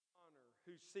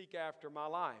who seek after my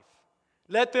life.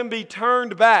 Let them be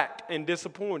turned back and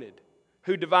disappointed,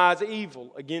 who devise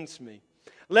evil against me.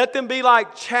 Let them be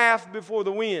like chaff before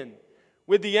the wind,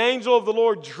 with the angel of the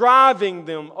Lord driving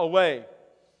them away.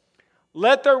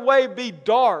 Let their way be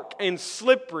dark and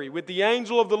slippery, with the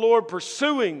angel of the Lord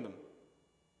pursuing them.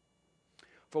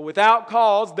 For without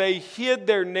cause they hid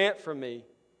their net from me.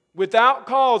 Without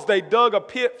cause they dug a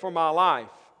pit for my life.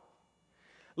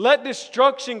 Let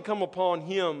destruction come upon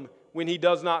him when he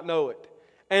does not know it.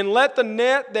 And let the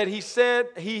net that he said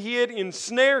he hid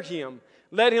ensnare him.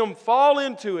 Let him fall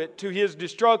into it to his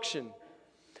destruction.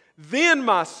 Then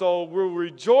my soul will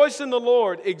rejoice in the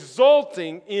Lord,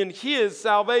 exulting in his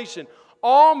salvation.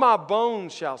 All my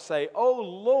bones shall say, O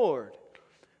Lord,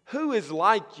 who is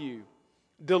like you,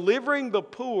 delivering the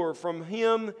poor from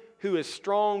him who is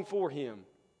strong for him,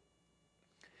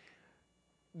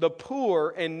 the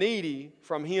poor and needy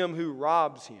from him who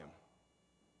robs him.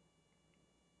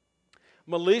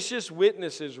 Malicious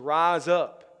witnesses rise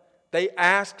up. They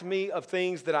ask me of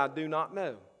things that I do not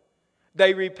know.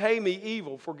 They repay me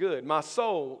evil for good. My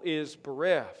soul is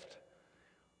bereft.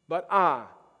 But I,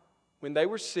 when they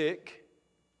were sick,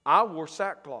 I wore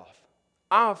sackcloth.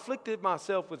 I afflicted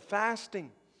myself with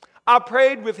fasting. I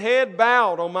prayed with head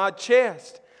bowed on my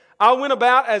chest. I went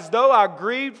about as though I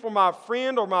grieved for my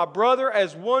friend or my brother,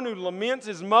 as one who laments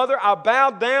his mother. I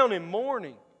bowed down in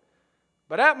mourning.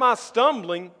 But at my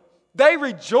stumbling, they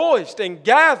rejoiced and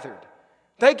gathered.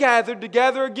 They gathered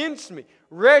together against me.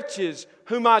 Wretches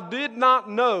whom I did not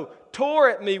know tore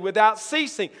at me without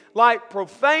ceasing. Like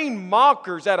profane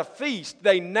mockers at a feast,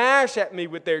 they gnash at me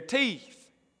with their teeth.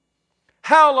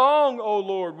 How long, O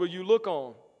Lord, will you look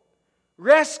on?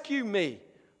 Rescue me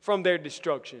from their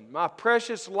destruction, my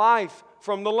precious life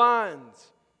from the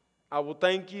lions. I will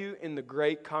thank you in the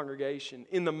great congregation.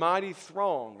 In the mighty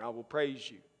throng I will praise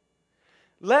you.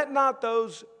 Let not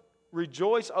those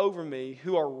rejoice over me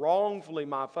who are wrongfully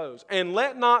my foes, and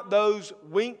let not those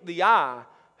wink the eye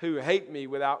who hate me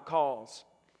without cause.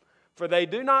 For they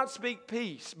do not speak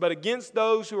peace, but against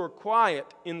those who are quiet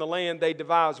in the land they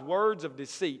devise words of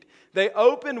deceit. They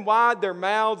open wide their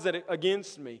mouths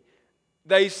against me.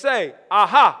 They say,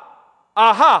 Aha,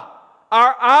 aha,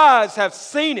 our eyes have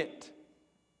seen it.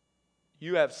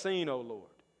 You have seen, O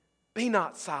Lord. Be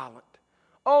not silent.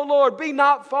 O Lord, be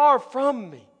not far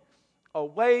from me.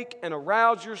 Awake and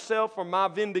arouse yourself for my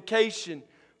vindication,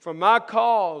 for my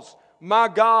cause, my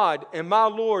God and my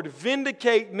Lord.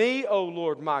 Vindicate me, O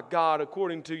Lord, my God,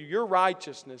 according to your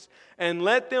righteousness, and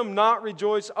let them not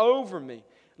rejoice over me.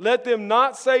 Let them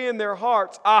not say in their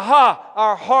hearts, Aha,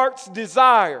 our heart's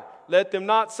desire. Let them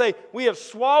not say, we have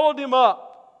swallowed him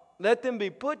up. Let them be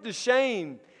put to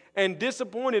shame and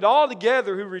disappointed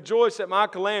altogether who rejoice at my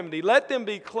calamity. Let them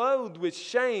be clothed with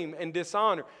shame and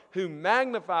dishonor who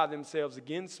magnify themselves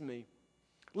against me.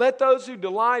 Let those who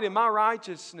delight in my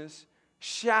righteousness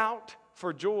shout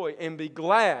for joy and be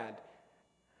glad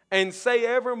and say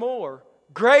evermore,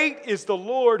 Great is the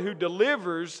Lord who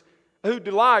delights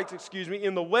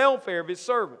in the welfare of his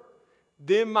servant.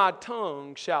 Then my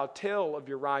tongue shall tell of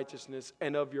your righteousness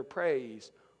and of your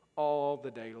praise all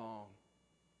the day long.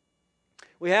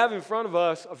 We have in front of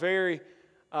us a very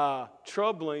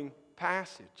troubling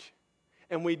passage.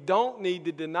 And we don't need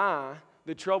to deny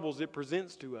the troubles it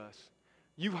presents to us.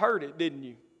 You heard it, didn't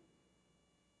you?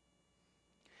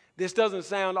 This doesn't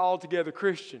sound altogether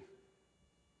Christian.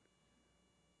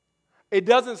 It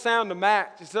doesn't sound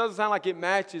like it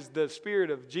matches the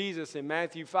spirit of Jesus in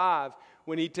Matthew 5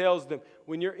 when he tells them,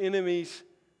 when your enemies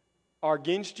are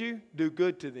against you, do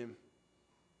good to them.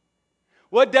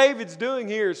 What David's doing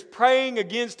here is praying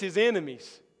against his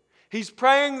enemies. He's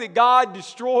praying that God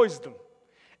destroys them.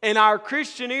 And our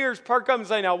Christian ears perk up and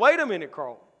say, now wait a minute,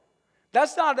 Carl.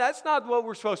 That's not what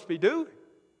we're supposed to be doing.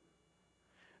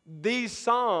 These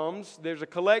psalms, there's a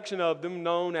collection of them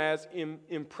known as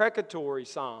imprecatory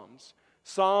psalms.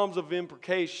 Psalms of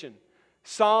imprecation.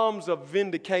 Psalms of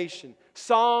vindication.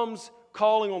 Psalms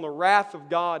calling on the wrath of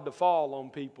God to fall on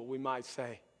people, we might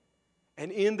say.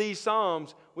 And in these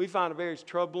psalms, we find a very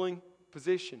troubling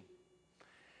position.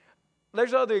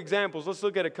 There's other examples. Let's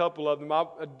look at a couple of them.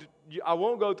 I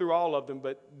won't go through all of them,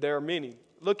 but there are many.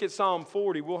 Look at Psalm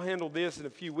 40. We'll handle this in a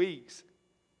few weeks.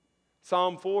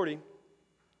 Psalm 40,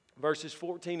 verses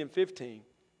 14 and 15.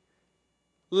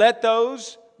 Let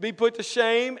those be put to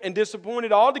shame and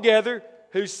disappointed altogether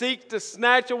who seek to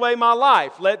snatch away my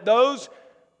life. Let those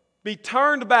be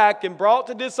turned back and brought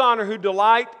to dishonor who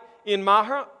delight in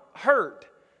my hurt.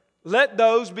 Let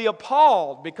those be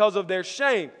appalled because of their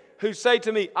shame who say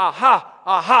to me, Aha,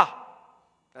 aha.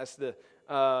 That's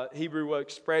the Hebrew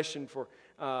expression for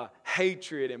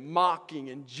hatred and mocking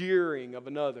and jeering of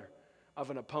another, of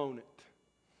an opponent.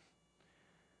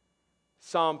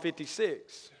 Psalm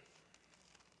 56.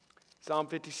 Psalm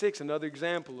 56, another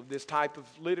example of this type of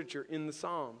literature in the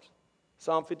Psalms.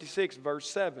 Psalm 56, verse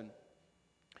 7.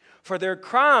 For their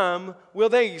crime will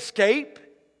they escape?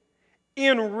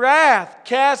 In wrath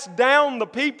cast down the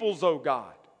peoples, O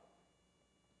God.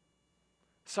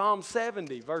 Psalm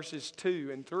 70, verses 2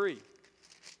 and 3.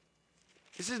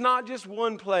 This is not just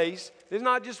one place. This is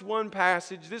not just one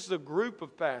passage. This is a group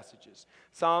of passages.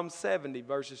 Psalm 70,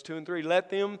 verses 2 and 3. Let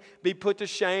them be put to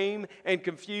shame and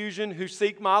confusion who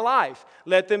seek my life.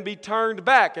 Let them be turned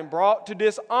back and brought to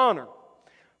dishonor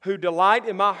who delight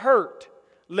in my hurt.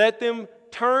 Let them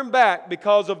turn back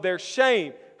because of their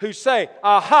shame who say,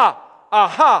 aha,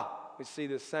 aha. We see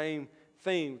the same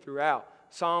theme throughout.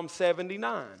 Psalm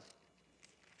 79,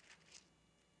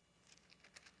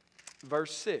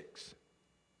 verse 6.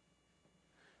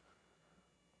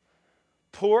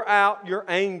 Pour out your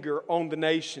anger on the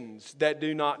nations that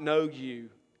do not know you,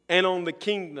 and on the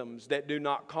kingdoms that do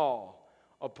not call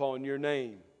upon your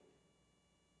name.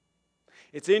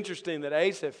 It's interesting that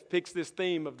Asaph picks this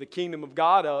theme of the kingdom of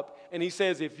God up, and he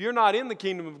says, if you're not in the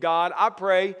kingdom of God, I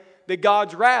pray that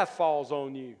God's wrath falls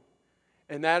on you.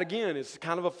 And that, again, is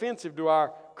kind of offensive to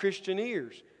our Christian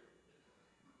ears.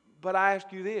 But I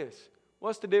ask you this,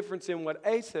 what's the difference in what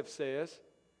Asaph says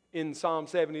in Psalm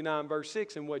 79, verse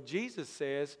 6, and what Jesus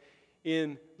says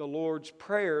in the Lord's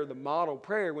Prayer, the model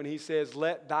prayer, when He says,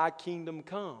 let thy kingdom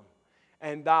come,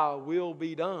 and thy will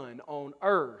be done on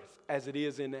earth as it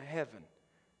is in heaven?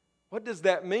 What does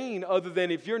that mean other than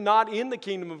if you're not in the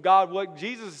kingdom of God, what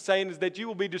Jesus is saying is that you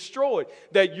will be destroyed,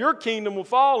 that your kingdom will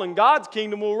fall and God's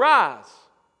kingdom will rise.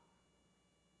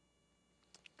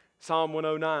 Psalm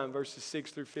 109, verses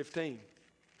 6 through 15.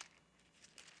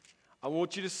 I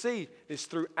want you to see this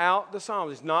throughout the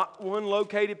Psalms. It's not one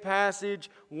located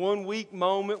passage, one weak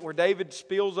moment where David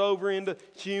spills over into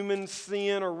human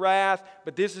sin or wrath,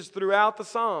 but this is throughout the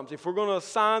Psalms. If we're going to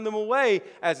assign them away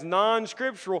as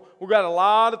non-scriptural, we've got a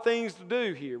lot of things to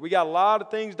do here. We got a lot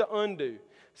of things to undo.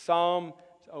 Psalm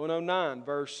 109,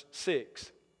 verse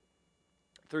 6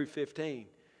 through 15.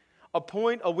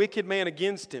 Appoint a wicked man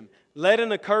against him. Let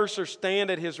an accuser stand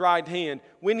at his right hand.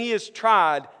 When he is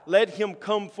tried, let him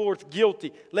come forth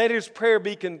guilty. Let his prayer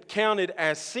be counted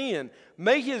as sin.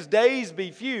 May his days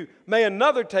be few. May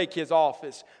another take his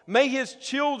office. May his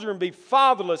children be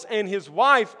fatherless and his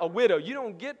wife a widow. You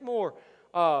don't get more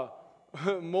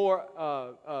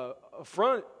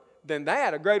affront than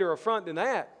that, a greater affront than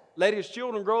that. Let his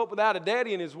children grow up without a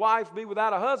daddy and his wife be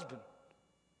without a husband.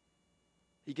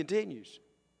 He continues.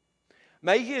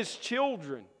 May his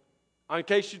children, in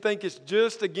case you think it's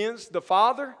just against the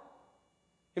father,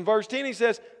 in verse 10 he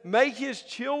says, may his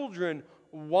children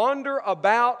wander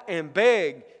about and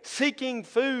beg, seeking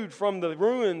food from the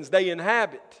ruins they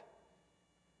inhabit.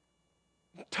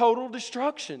 Total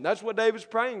destruction. That's what David's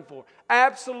praying for.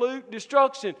 Absolute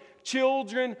destruction.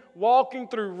 Children walking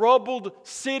through rubbled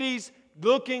cities,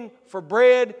 looking for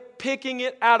bread, picking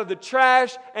it out of the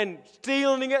trash and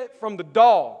stealing it from the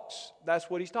dogs. That's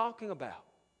what he's talking about.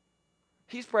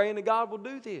 He's praying that God will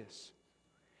do this.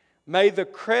 May the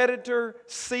creditor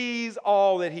seize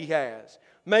all that he has.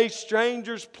 May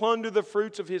strangers plunder the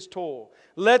fruits of his toil.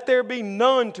 Let there be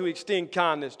none to extend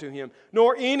kindness to him,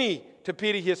 nor any to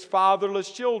pity his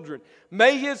fatherless children.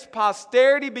 May his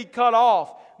posterity be cut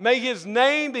off. May his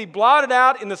name be blotted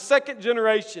out in the second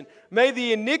generation. May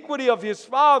the iniquity of his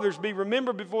fathers be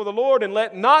remembered before the Lord, and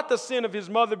let not the sin of his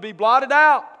mother be blotted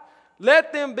out.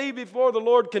 Let them be before the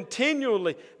Lord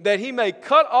continually, that he may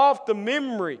cut off the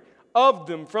memory of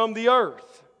them from the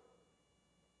earth.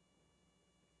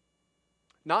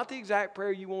 Not the exact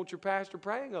prayer you want your pastor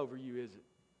praying over you, is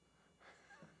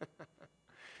it?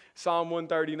 Psalm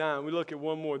 139. We look at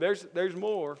one more. There's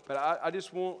more, but I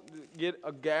just want to get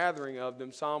a gathering of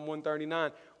them. Psalm 139.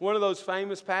 One of those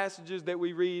famous passages that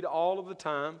we read all of the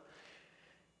time,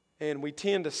 and we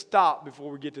tend to stop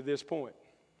before we get to this point.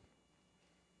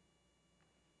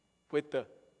 With the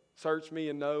search me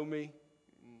and know me,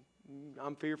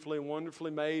 I'm fearfully and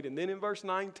wonderfully made. And then in verse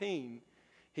 19,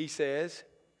 he says,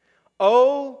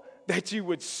 oh, that you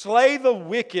would slay the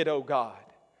wicked, O God.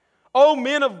 O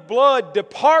men of blood,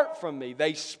 depart from me.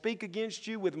 They speak against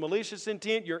you with malicious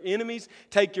intent. Your enemies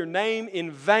take your name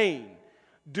in vain.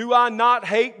 Do I not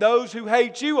hate those who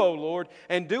hate you, O Lord?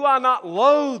 And do I not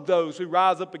loathe those who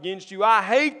rise up against you? I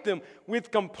hate them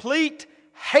with complete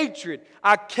hatred.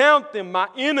 I count them my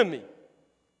enemy.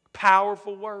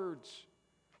 Powerful words.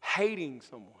 Hating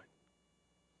someone.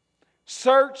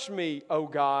 Search me, O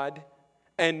God,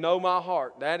 and know my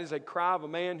heart. That is a cry of a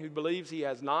man who believes he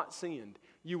has not sinned.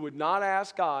 You would not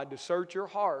ask God to search your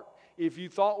heart if you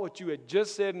thought what you had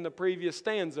just said in the previous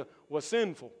stanza was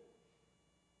sinful.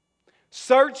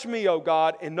 Search me, O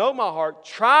God, and know my heart.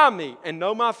 Try me and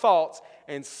know my thoughts,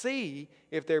 and see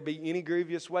if there be any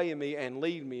grievous way in me, and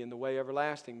lead me in the way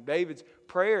everlasting. David's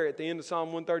prayer at the end of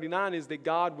Psalm 139 is that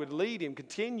God would lead him,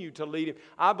 continue to lead him.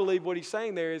 I believe what he's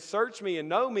saying there is, search me and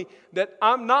know me, that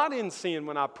I'm not in sin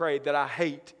when I pray, that I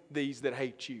hate these that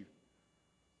hate you.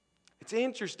 It's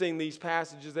interesting, these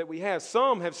passages that we have.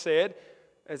 Some have said,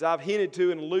 as I've hinted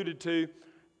to and alluded to,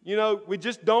 we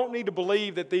just don't need to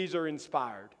believe that these are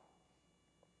inspired.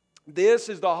 This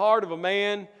is the heart of a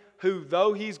man who,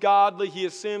 though he's godly, he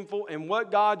is sinful, and what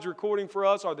God's recording for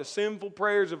us are the sinful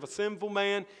prayers of a sinful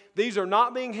man. These are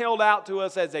not being held out to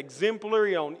us as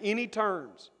exemplary on any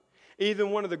terms. Even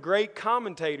one of the great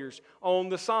commentators on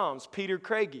the Psalms, Peter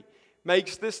Craigie,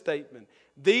 makes this statement: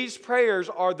 these prayers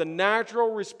are the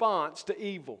natural response to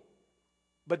evil.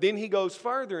 But then he goes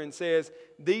further and says,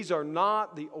 these are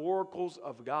not the oracles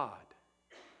of God.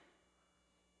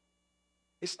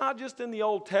 It's not just in the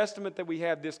Old Testament that we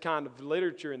have this kind of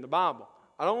literature in the Bible.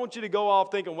 I don't want you to go off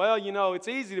thinking, it's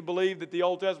easy to believe that the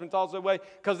Old Testament talks that way,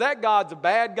 because that God's a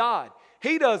bad God.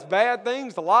 He does bad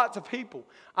things to lots of people.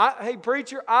 Hey,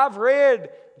 preacher, I've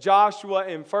read Joshua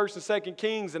and 1st and 2nd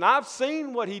Kings, and I've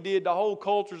seen what he did to whole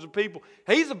cultures of people.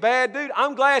 He's a bad dude.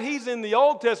 I'm glad he's in the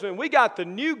Old Testament. We got the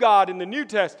new God in the New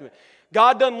Testament.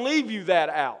 God doesn't leave you that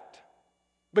out,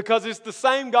 because it's the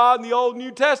same God in the Old and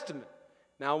New Testament.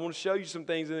 Now, I want to show you some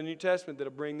things in the New Testament that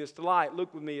will bring this to light.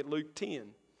 Look with me at Luke 10.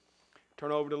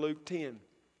 Turn over to Luke 10.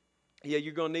 Yeah,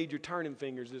 you're going to need your turning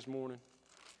fingers this morning.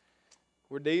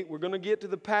 We're going to get to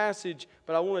the passage,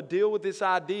 but I want to deal with this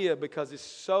idea because it's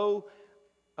so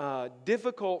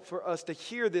difficult for us to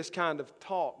hear this kind of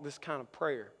talk, this kind of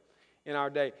prayer in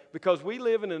our day, because we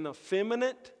live in an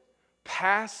effeminate,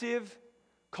 passive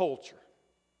culture.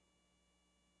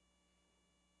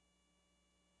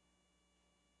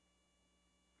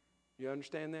 You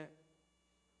understand that?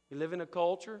 We live in a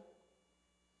culture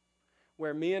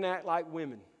where men act like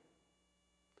women.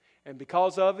 And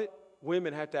because of it,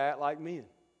 women have to act like men.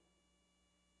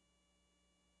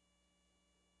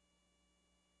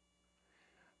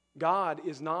 God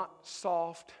is not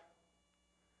soft,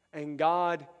 and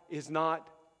God is not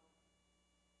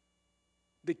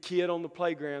the kid on the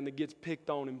playground that gets picked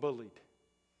on and bullied.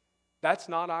 That's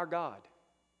not our God.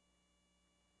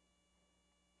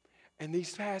 And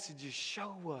these passages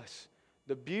show us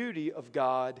the beauty of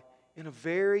God in a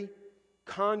very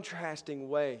contrasting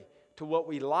way to what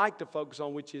we like to focus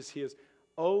on, which is His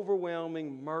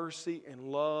overwhelming mercy and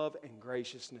love and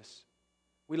graciousness.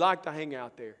 We like to hang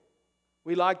out there.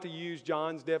 We like to use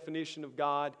John's definition of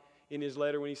God in his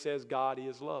letter when he says God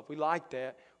is love. We like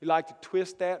that. We like to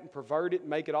twist that and pervert it and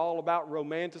make it all about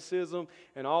romanticism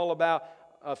and all about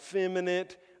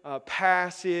effeminate,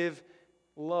 passive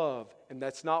love. And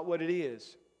that's not what it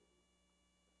is.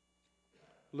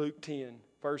 Luke 10,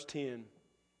 verse 10,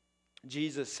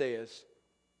 Jesus says,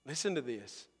 listen to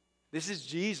this. This is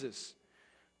Jesus.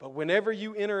 But whenever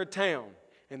you enter a town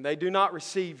and they do not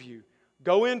receive you,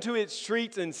 go into its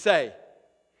streets and say,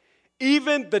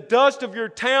 even the dust of your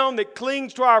town that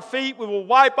clings to our feet we will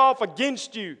wipe off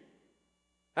against you.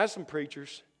 That's some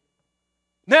preachers.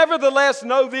 Nevertheless,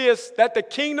 know this, that the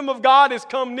kingdom of God has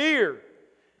come near.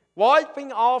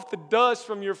 Wiping off the dust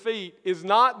from your feet is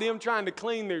not them trying to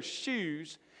clean their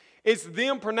shoes. It's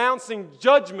them pronouncing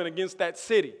judgment against that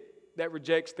city that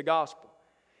rejects the gospel.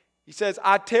 He says,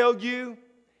 I tell you,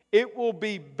 it will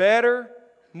be better,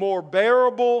 more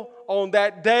bearable on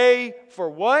that day for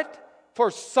what? For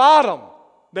Sodom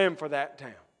than for that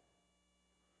town.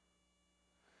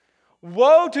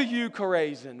 Woe to you,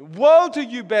 Chorazin! Woe to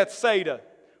you, Bethsaida!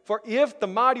 For if the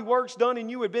mighty works done in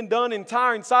you had been done in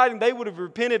Tyre and Sidon, they would have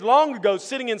repented long ago,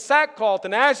 sitting in sackcloth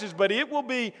and ashes. But it will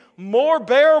be more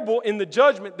bearable in the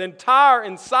judgment than Tyre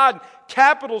and Sidon,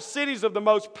 capital cities of the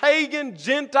most pagan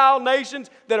Gentile nations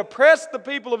that oppressed the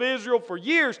people of Israel for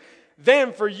years,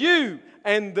 than for you.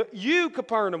 And you,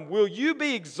 Capernaum, will you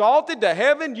be exalted to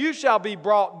heaven? You shall be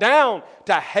brought down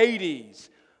to Hades.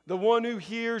 The one who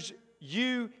hears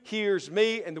you hears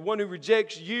me, and the one who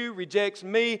rejects you rejects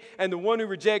me, and the one who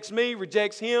rejects me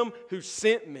rejects him who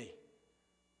sent me.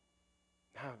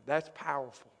 Now, that's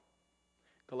powerful.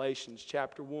 Galatians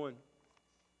chapter 1.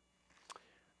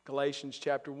 Galatians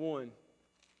chapter 1.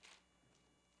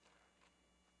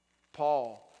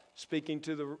 Paul, speaking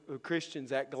to the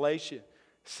Christians at Galatia,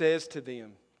 says to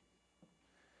them,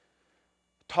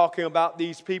 talking about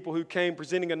these people who came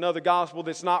presenting another gospel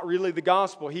that's not really the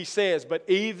gospel. He says, but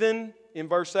even, in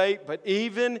verse 8, but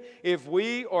even if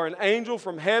we or an angel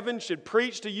from heaven should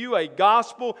preach to you a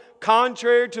gospel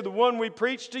contrary to the one we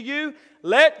preach to you,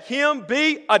 let him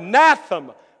be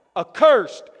anathema,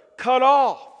 accursed, cut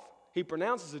off. He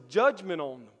pronounces a judgment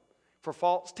on them for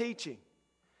false teaching.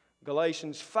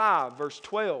 Galatians 5, verse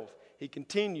 12, he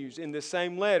continues in this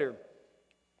same letter.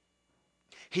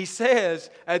 He says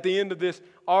at the end of this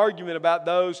argument about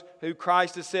those who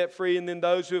Christ has set free and then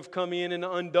those who have come in and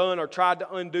undone or tried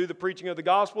to undo the preaching of the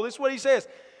gospel. This is what he says.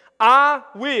 I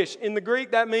wish, in the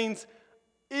Greek that means,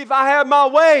 if I had my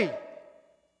way,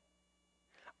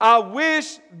 I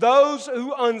wish those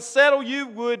who unsettle you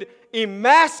would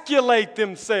emasculate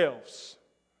themselves.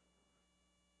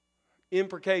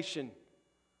 Imprecation,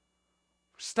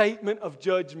 statement of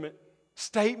judgment,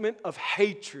 statement of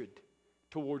hatred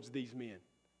towards these men.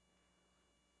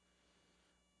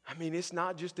 I mean, it's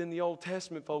not just in the Old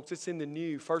Testament, folks. It's in the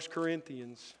New. 1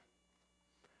 Corinthians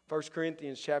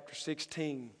chapter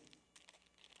 16.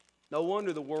 No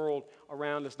wonder the world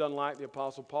around us doesn't like the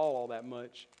Apostle Paul all that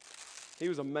much. He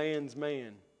was a man's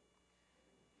man.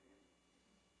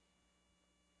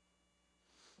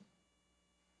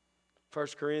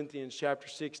 First Corinthians chapter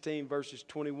 16, verses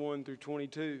 21 through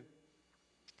 22.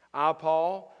 I,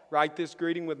 Paul, write this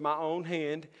greeting with my own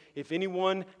hand. If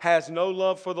anyone has no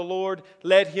love for the Lord,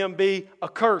 let him be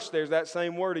accursed. There's that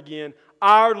same word again.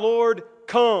 Our Lord,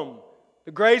 come.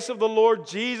 The grace of the Lord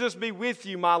Jesus be with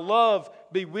you. My love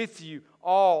be with you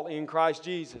all in Christ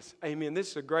Jesus. Amen.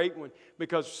 This is a great one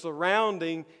because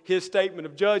surrounding his statement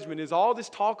of judgment is all this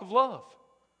talk of love.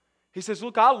 He says,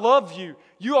 look, I love you.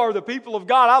 You are the people of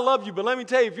God. I love you. But let me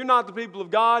tell you, if you're not the people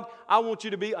of God, I want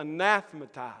you to be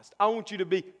anathematized. I want you to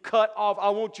be cut off. I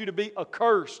want you to be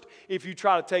accursed if you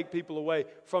try to take people away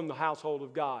from the household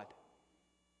of God.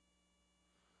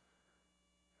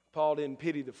 Paul didn't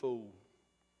pity the fool.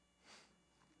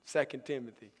 2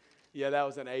 Timothy. Yeah, that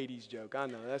was an 80s joke. I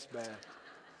know, that's bad.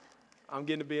 I'm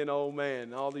getting to be an old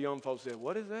man. All the young folks said,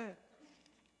 what is that?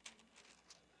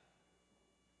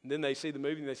 And then they see the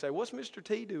movie and they say, what's Mr.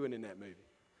 T doing in that movie?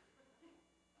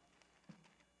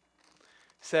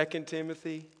 2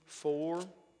 Timothy 4,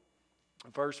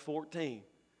 verse 14.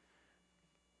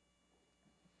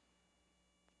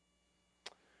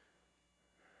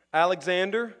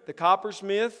 Alexander, the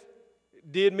coppersmith,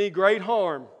 did me great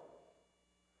harm.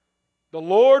 The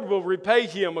Lord will repay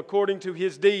him according to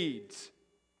his deeds.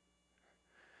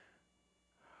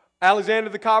 Alexander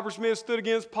the coppersmith stood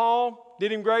against Paul,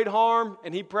 did him great harm,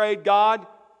 and he prayed, God,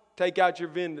 take out your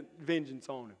vengeance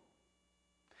on him.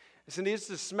 Listen, it's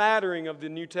a smattering of the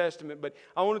New Testament, but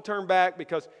I want to turn back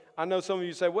because I know some of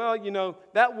you say, well, you know,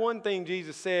 that one thing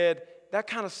Jesus said, that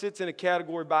kind of sits in a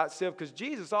category by itself because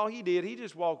Jesus, all he did, he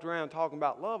just walked around talking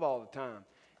about love all the time.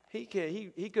 He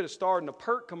could have starred in a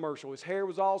Pert commercial. His hair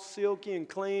was all silky and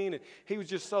clean, and he was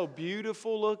just so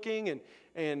beautiful looking,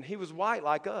 and he was white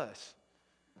like us.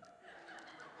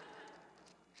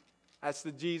 That's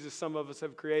the Jesus some of us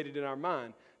have created in our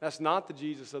mind. That's not the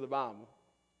Jesus of the Bible.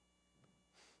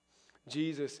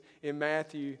 Jesus in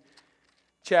Matthew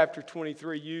chapter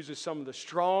 23 uses some of the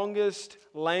strongest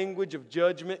language of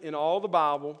judgment in all the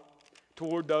Bible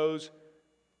toward those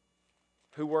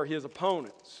who were his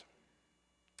opponents.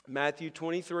 Matthew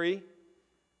 23,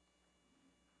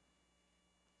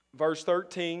 verse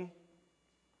 13.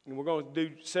 And we're going to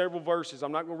do several verses.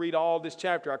 I'm not going to read all this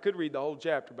chapter. I could read the whole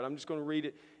chapter, but I'm just going to read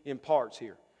it in parts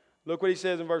here. Look what he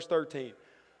says in verse 13.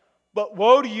 But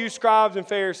woe to you, scribes and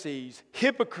Pharisees,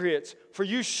 hypocrites, for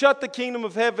you shut the kingdom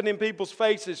of heaven in people's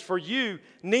faces. For you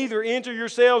neither enter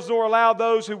yourselves nor allow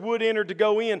those who would enter to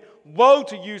go in. Woe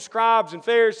to you, scribes and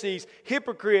Pharisees,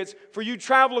 hypocrites, for you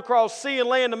travel across sea and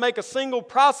land to make a single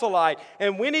proselyte.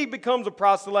 And when he becomes a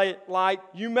proselyte,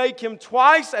 you make him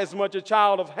twice as much a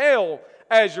child of hell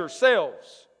as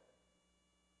yourselves.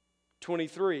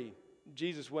 23.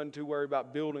 Jesus wasn't too worried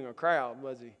about building a crowd,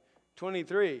 was he?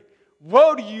 23.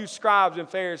 Woe to you, scribes and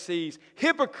Pharisees,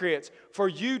 hypocrites, for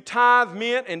you tithe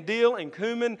mint and dill and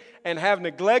cumin and have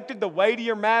neglected the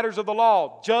weightier matters of the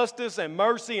law, justice and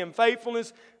mercy and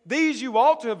faithfulness. These you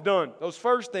ought to have done, those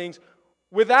first things,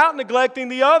 without neglecting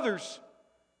the others.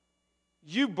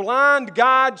 You blind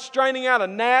guide straining out a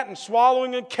gnat and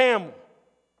swallowing a camel.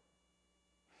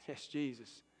 Yes,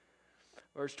 Jesus.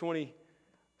 Verse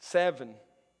 27.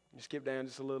 Just skip down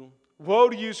just a little. Woe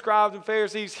to you, scribes and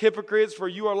Pharisees, hypocrites, for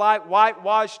you are like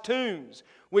whitewashed tombs,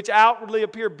 which outwardly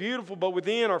appear beautiful, but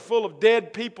within are full of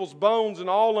dead people's bones and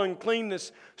all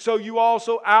uncleanness. So you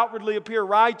also outwardly appear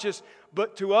righteous,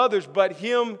 but to others, but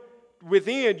him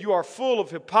within you are full of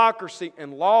hypocrisy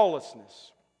and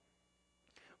lawlessness.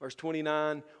 Verse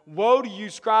 29, woe to you,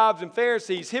 scribes and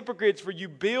Pharisees, hypocrites, for you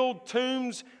build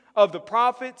tombs of the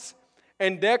prophets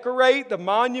and decorate the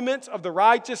monuments of the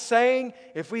righteous, saying,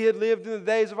 if we had lived in the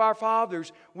days of our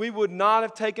fathers, we would not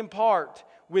have taken part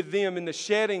with them in the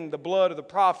shedding the blood of the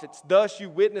prophets. Thus you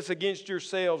witness against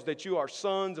yourselves that you are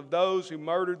sons of those who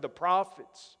murdered the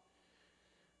prophets.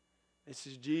 This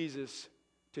is Jesus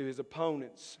to his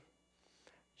opponents.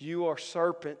 You are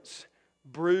serpents,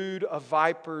 brood of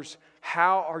vipers.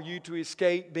 How are you to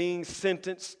escape being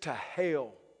sentenced to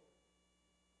hell?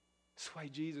 That's the way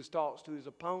Jesus talks to his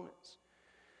opponents.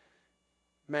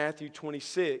 Matthew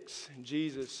 26, and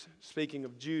Jesus, speaking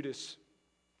of Judas,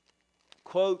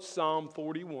 quotes Psalm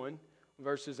 41,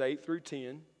 verses 8 through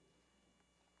 10.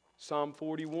 Psalm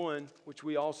 41, which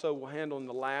we also will handle on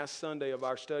the last Sunday of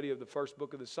our study of the first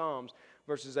book of the Psalms,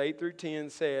 verses 8 through 10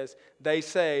 says, they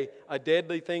say, a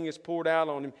deadly thing is poured out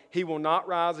on him. He will not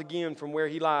rise again from where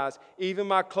he lies. Even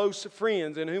my close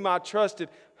friends in whom I trusted,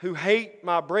 who hate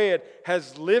my bread,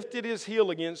 has lifted his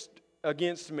heel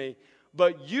against me.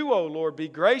 But you, O Lord, be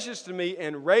gracious to me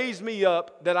and raise me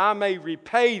up that I may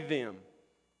repay them.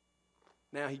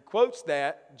 Now he quotes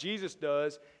that, Jesus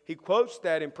does, he quotes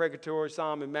that imprecatory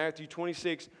psalm in Matthew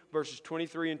 26, verses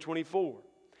 23 and 24.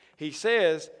 He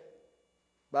says,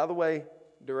 by the way,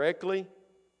 directly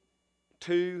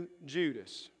to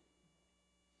Judas,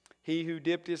 he who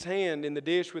dipped his hand in the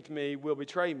dish with me will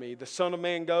betray me. The Son of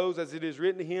Man goes as it is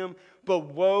written to him,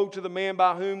 but woe to the man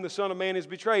by whom the Son of Man is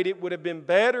betrayed. It would have been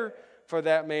better for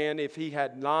that man if he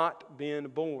had not been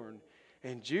born.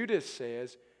 And Judas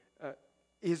says,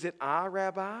 is it I,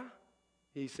 Rabbi?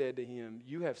 He said to him,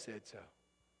 you have said so.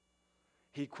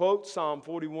 He quotes Psalm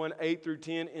 41, 8 through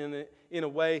 10 in a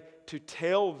way to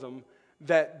tell them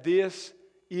that this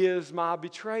is my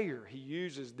betrayer. He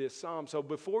uses this psalm. So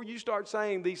before you start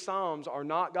saying these psalms are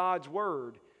not God's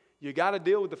word, you got to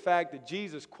deal with the fact that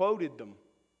Jesus quoted them.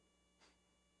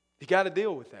 You got to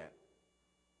deal with that.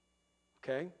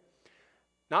 Okay?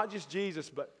 Not just Jesus,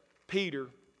 but Peter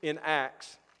in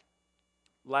Acts.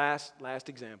 Last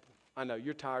example. I know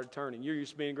you're tired of turning. You're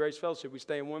used to being in Grace Fellowship. We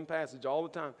stay in one passage all the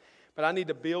time. But I need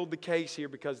to build the case here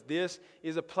because this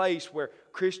is a place where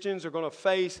Christians are going to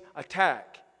face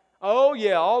attack. Oh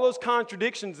yeah, all those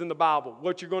contradictions in the Bible,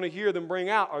 what you're going to hear them bring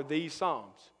out are these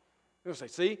Psalms. They'll say,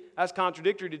 see, that's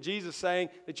contradictory to Jesus saying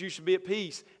that you should be at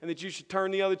peace and that you should turn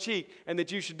the other cheek and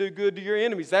that you should do good to your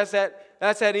enemies. That's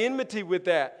that enmity with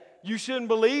that. You shouldn't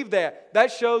believe that.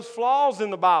 That shows flaws in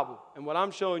the Bible. And what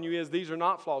I'm showing you is these are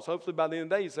not flaws. Hopefully by the end of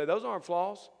the day you say, those aren't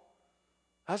flaws.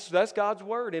 That's God's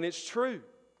word and it's true.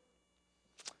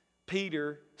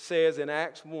 Peter says in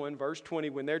Acts 1 verse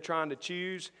 20 when they're trying to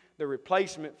choose the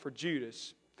replacement for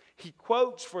Judas, he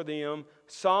quotes for them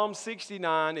Psalm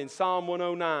 69 and Psalm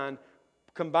 109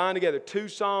 combined together. Two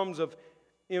psalms of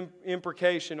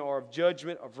imprecation or of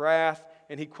judgment, of wrath,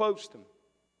 and he quotes them.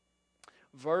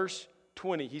 Verse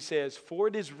 20, he says, for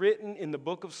it is written in the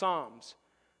book of Psalms,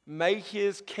 may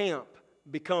his camp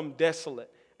become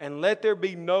desolate, and let there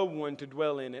be no one to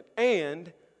dwell in it,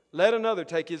 and let another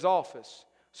take his office.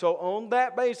 So on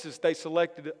that basis, they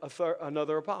selected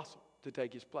another apostle to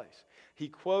take his place. He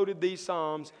quoted these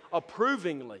Psalms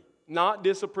approvingly, not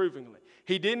disapprovingly.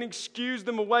 He didn't excuse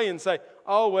them away and say,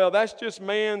 oh, well, that's just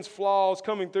man's flaws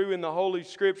coming through in the Holy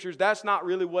Scriptures. That's not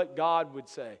really what God would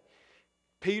say.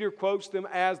 Peter quotes them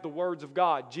as the words of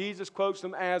God. Jesus quotes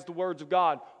them as the words of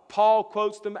God. Paul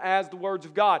quotes them as the words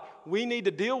of God. We need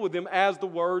to deal with them as the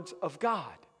words of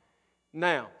God.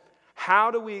 Now, how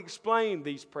do we explain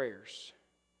these prayers?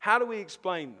 How do we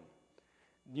explain them?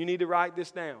 You need to write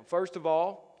this down. First of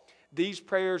all, these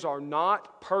prayers are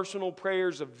not personal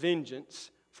prayers of vengeance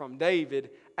from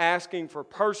David asking for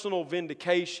personal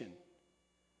vindication.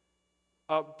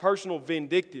 Personal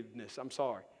vindictiveness,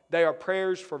 They are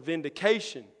prayers for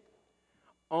vindication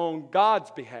on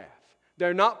God's behalf.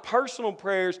 They're not personal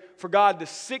prayers for God to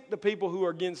sic the people who are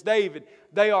against David.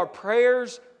 They are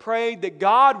prayers prayed that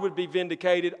God would be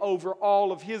vindicated over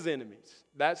all of his enemies.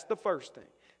 That's the first thing.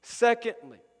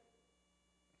 Secondly,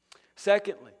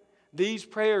 these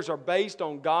prayers are based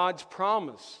on God's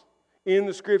promise in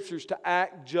the Scriptures to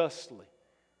act justly,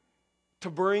 to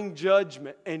bring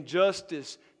judgment and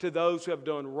justice to those who have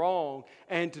done wrong,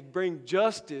 and to bring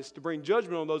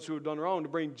judgment on those who have done wrong, to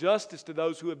bring justice to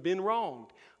those who have been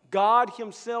wronged. God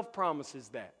Himself promises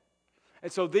that.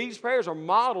 And so these prayers are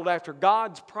modeled after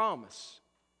God's promise.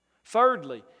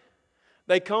 Thirdly,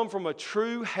 they come from a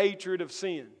true hatred of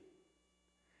sin.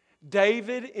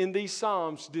 David in these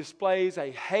Psalms displays a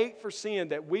hate for sin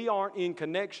that we aren't in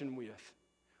connection with.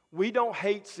 We don't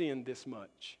hate sin this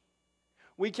much.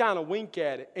 We kind of wink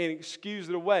at it and excuse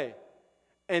it away.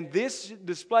 And this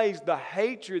displays the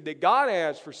hatred that God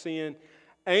has for sin,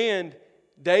 and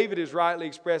David is rightly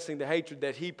expressing the hatred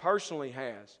that he personally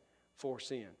has for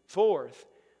sin. Fourth,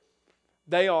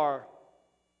 they are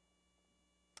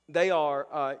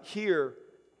here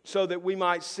so that we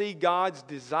might see God's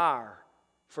desire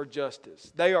for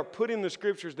justice. They are put in the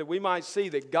Scriptures that we might see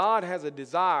that God has a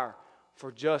desire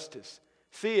for justice.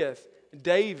 Fifth,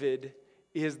 David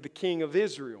is the king of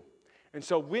Israel. And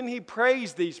so when he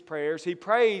prays these prayers, he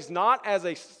prays not as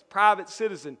a private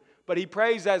citizen, but he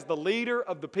prays as the leader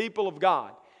of the people of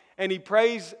God. And he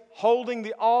prays holding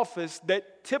the office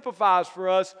that typifies for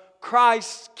us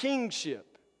Christ's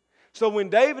kingship. So when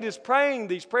David is praying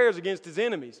these prayers against his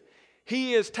enemies,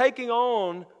 he is taking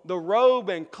on the robe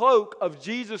and cloak of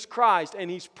Jesus Christ,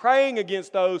 and he's praying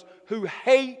against those who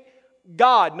hate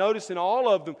God. Notice in all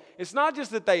of them, it's not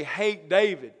just that they hate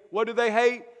David. What do they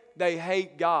hate? They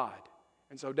hate God.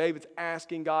 And so David's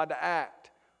asking God to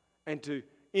act and to,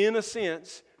 in a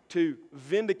sense, to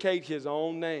vindicate his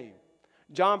own name.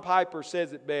 John Piper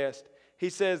says it best. He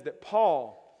says that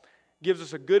Paul gives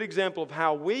us a good example of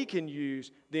how we can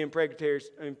use the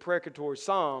imprecatory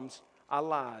Psalms. I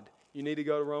lied. You need to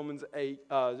go to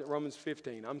Romans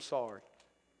 15. I'm sorry.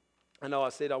 I know I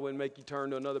said I wouldn't make you turn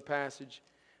to another passage,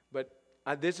 but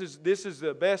this is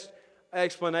the best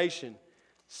explanation.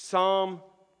 Psalm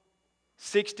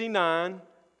 69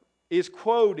 is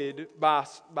quoted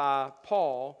by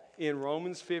Paul in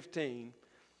Romans 15.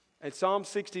 And Psalm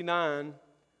 69,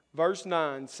 verse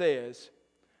 9 says,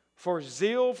 "For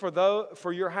zeal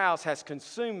for your house has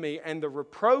consumed me, and the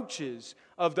reproaches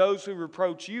of those who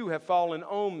reproach you have fallen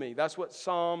on me." That's what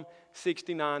Psalm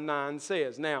 69:9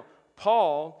 says. Now,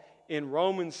 Paul in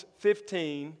Romans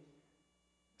 15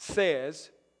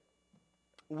 says,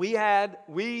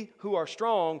 we who are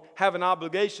strong have an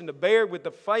obligation to bear with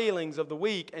the failings of the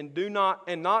weak and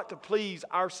not to please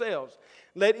ourselves.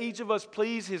 Let each of us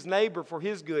please his neighbor for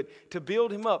his good, to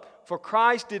build him up. For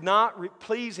Christ did not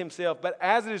please himself, but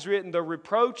as it is written, the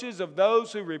reproaches of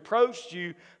those who reproached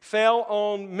you fell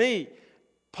on me.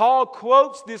 Paul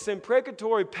quotes this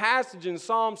imprecatory passage in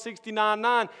Psalm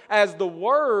 69:9 as the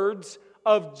words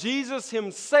of Jesus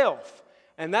himself.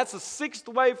 And that's the sixth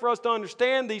way for us to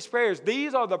understand these prayers.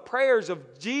 These are the prayers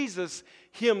of Jesus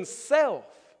himself.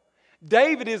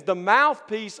 David is the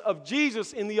mouthpiece of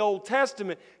Jesus in the Old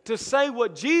Testament to say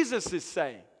what Jesus is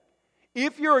saying.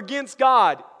 If you're against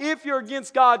God, if you're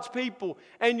against God's people,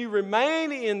 and you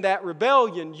remain in that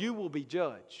rebellion, you will be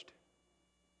judged.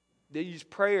 These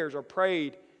prayers are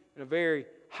prayed in a very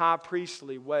high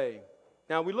priestly way.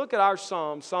 Now we look at our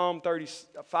psalm, Psalm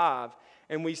 35,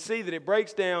 and we see that it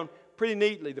breaks down pretty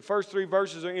neatly. The first three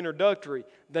verses are introductory.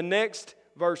 The next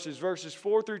verses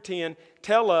 4 through 10,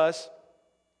 tell us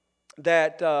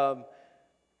that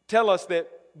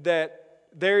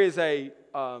there is a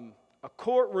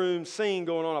courtroom scene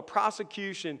going on. A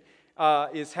prosecution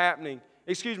is happening.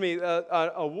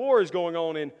 A war is going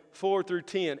on in 4 through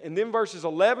 10. And then verses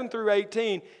 11 through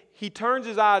 18, he turns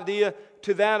his idea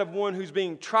to that of one who's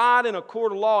being tried in a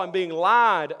court of law and being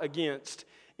lied against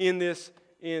in this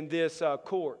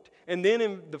court. And then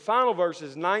in the final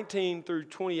verses, 19 through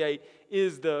 28,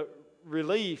 is the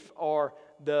relief or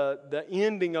the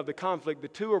ending of the conflict. The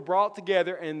two are brought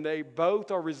together and they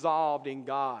both are resolved in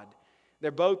God.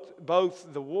 They're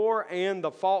both the war and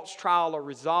the false trial are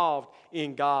resolved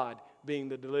in God being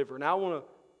the deliverer. Now I want to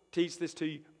teach this to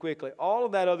you quickly. All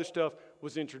of that other stuff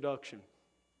was introduction.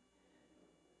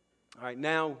 All right,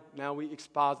 now we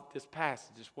exposit this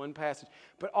passage, this one passage.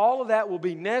 But all of that will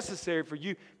be necessary for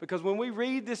you because when we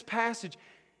read this passage,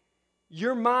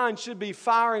 your mind should be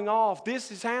firing off. This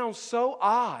sounds so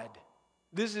odd.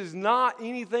 This is not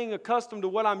anything accustomed to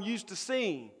what I'm used to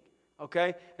seeing.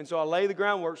 Okay? And so I lay the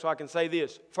groundwork so I can say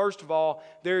this. First of all,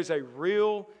 there is a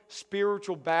real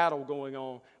spiritual battle going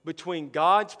on between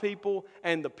God's people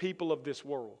and the people of this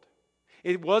world.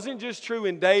 It wasn't just true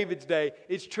in David's day,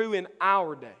 it's true in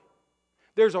our day.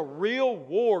 There's a real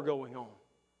war going on.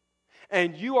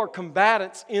 And you are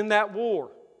combatants in that war.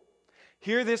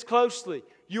 Hear this closely.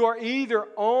 You are either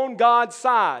on God's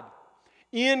side,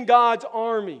 in God's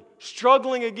army,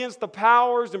 struggling against the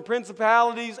powers and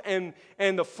principalities and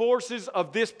the forces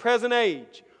of this present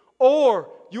age, or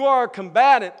you are a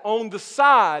combatant on the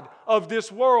side of this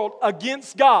world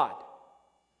against God.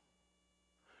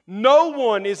 No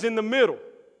one is in the middle.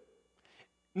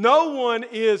 No one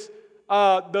is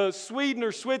the Sweden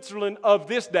or Switzerland of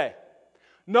this day.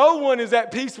 No one is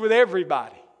at peace with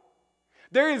everybody.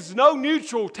 There is no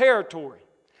neutral territory.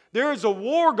 There is a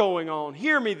war going on.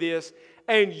 Hear me this.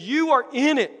 And you are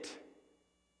in it.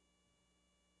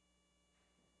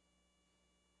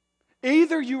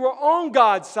 Either you are on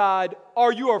God's side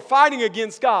or you are fighting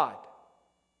against God.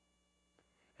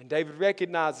 And David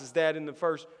recognizes that in the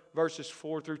first verses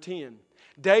 4 through 10.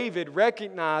 David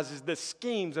recognizes the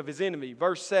schemes of his enemy.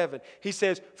 Verse 7, he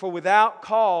says, "For without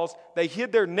cause they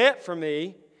hid their net from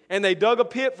me, and they dug a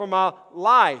pit for my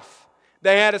life."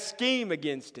 They had a scheme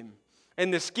against him.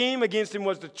 And the scheme against him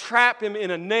was to trap him in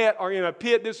a net or in a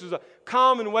pit. This was a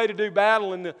common way to do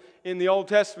battle in the Old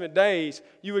Testament days.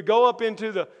 You would go up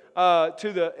into to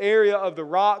the area of the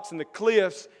rocks and the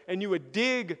cliffs, and you would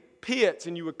dig pits,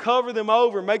 and you would cover them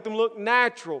over and make them look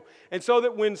natural. And so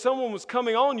that when someone was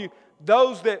coming on you,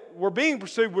 those that were being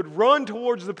pursued would run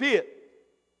towards the pit.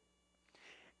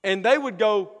 And they would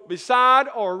go beside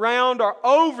or around or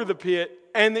over the pit,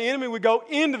 and the enemy would go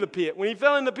into the pit. When he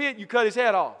fell in the pit, you cut his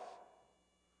head off.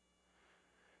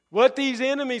 What these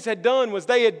enemies had done was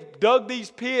they had dug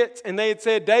these pits, and they had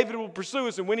said, David will pursue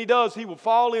us, and when he does, he will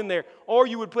fall in there. Or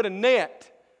you would put a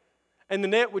net, and the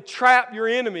net would trap your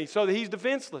enemy so that he's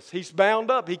defenseless. He's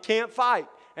bound up. He can't fight.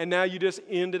 And now you just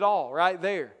end it all right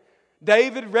there.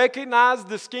 David recognized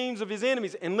the schemes of his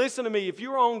enemies. And listen to me, if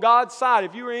you're on God's side,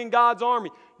 if you're in God's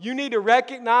army, you need to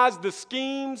recognize the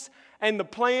schemes and the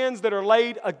plans that are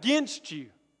laid against you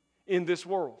in this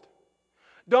world.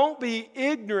 Don't be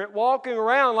ignorant walking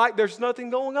around like there's nothing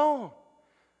going on.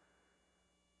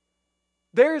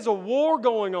 There is a war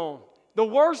going on. The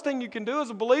worst thing you can do as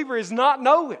a believer is not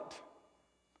know it.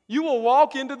 You will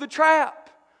walk into the trap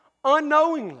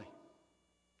unknowingly.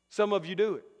 Some of you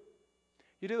do it.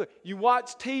 You do it. You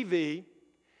watch TV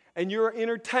and you're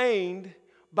entertained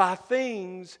by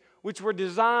things which were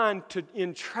designed to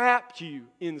entrap you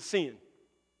in sin.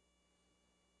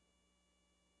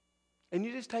 And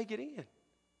you just take it in.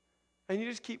 And you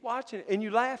just keep watching it and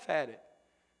you laugh at it.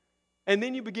 And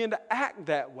then you begin to act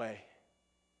that way.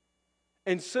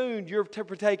 And soon you're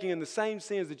partaking in the same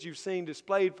sins that you've seen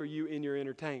displayed for you in your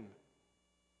entertainment.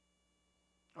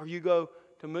 Or you go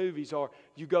to movies or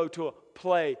you go to a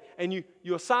play and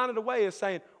you assign it away as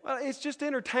saying, well, it's just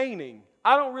entertaining.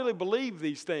 I don't really believe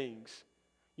these things.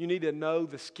 You need to know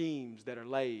the schemes that are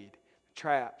laid, the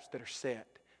traps that are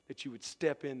set, that you would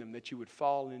step in them, that you would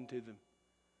fall into them.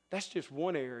 That's just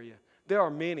one area. There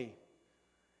are many.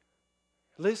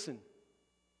 Listen,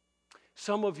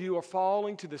 some of you are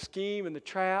falling to the scheme and the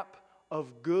trap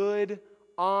of good,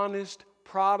 honest,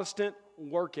 Protestant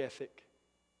work ethic.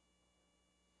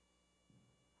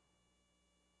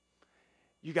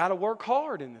 You got to work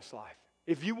hard in this life.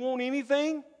 If you want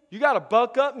anything, you got to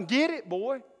buck up and get it,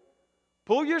 boy.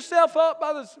 Pull yourself up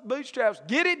by the bootstraps.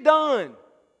 Get it done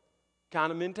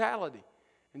kind of mentality.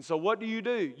 And so what do?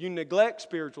 You neglect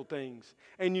spiritual things,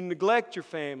 and you neglect your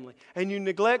family, and you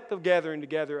neglect the gathering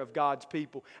together of God's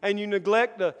people, and you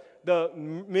neglect the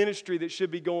ministry that should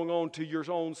be going on to your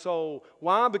own soul.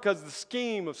 Why? Because the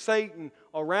scheme of Satan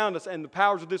around us and the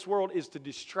powers of this world is to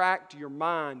distract your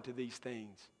mind to these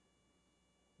things.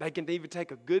 They can even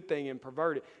take a good thing and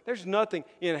pervert it. There's nothing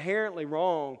inherently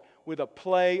wrong with a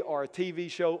play or a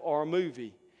TV show or a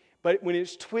movie. But when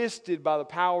it's twisted by the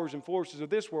powers and forces of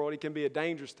this world, it can be a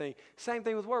dangerous thing. Same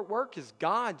thing with work. Work is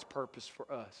God's purpose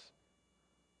for us.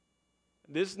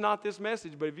 This is not this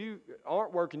message, but if you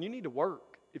aren't working, you need to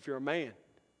work if you're a man.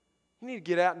 You need to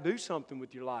get out and do something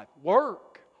with your life.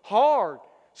 Work hard,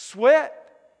 sweat.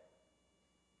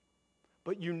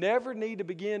 But you never need to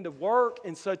begin to work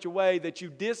in such a way that you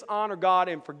dishonor God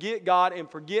and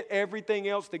forget everything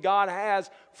else that God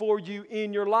has for you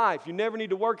in your life. You never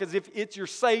need to work as if it's your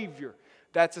Savior.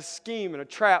 That's a scheme and a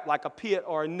trap like a pit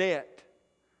or a net.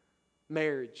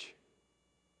 Marriage.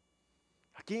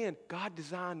 Again, God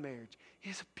designed marriage.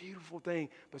 It's a beautiful thing.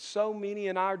 But so many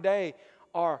in our day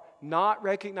are not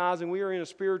recognizing we are in a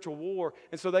spiritual war.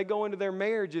 And so they go into their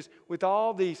marriages with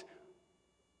all these,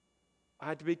 I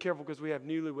have to be careful because we have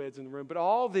newlyweds in the room, but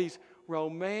all these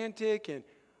romantic and,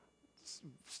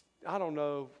 I don't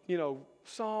know,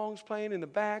 songs playing in the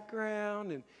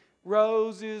background and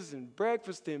roses and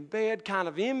breakfast in bed kind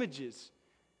of images.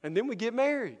 And then we get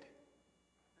married.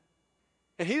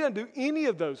 And he doesn't do any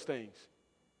of those things.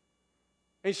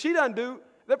 And she doesn't do,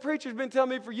 that preacher's been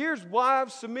telling me for years,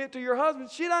 wives, submit to your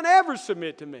husband. She doesn't ever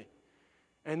submit to me.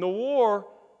 And the war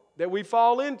that we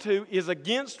fall into is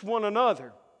against one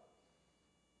another.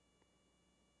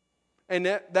 And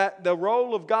that the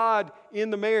role of God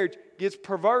in the marriage gets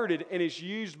perverted and is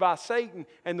used by Satan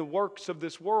and the works of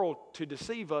this world to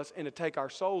deceive us and to take our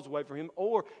souls away from Him.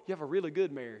 Or you have a really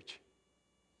good marriage.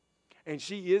 And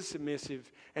she is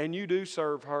submissive and you do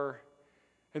serve her.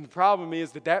 And the problem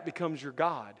is that becomes your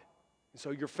God. And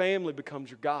so your family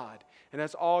becomes your God. And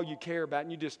that's all you care about.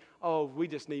 And we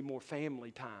just need more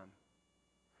family time.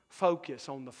 focus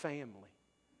on the family.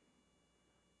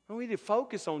 We need to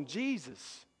focus on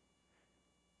Jesus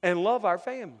and love our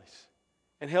families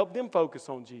and help them focus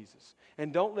on Jesus.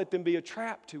 And don't let them be a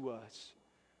trap to us.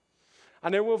 I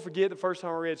never will forget the first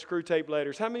time I read Screwtape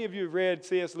Letters. How many of you have read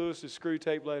C.S. Lewis's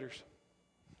Screwtape Letters?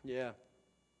 Yeah.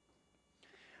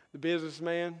 The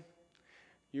businessman.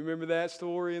 You remember that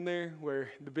story in there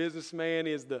where the businessman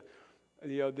is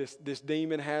this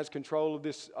demon has control of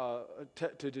this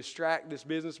to distract this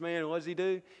businessman. And what does he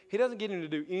do? He doesn't get him to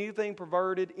do anything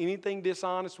perverted, anything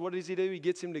dishonest. What does he do? He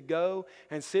gets him to go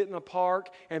and sit in a park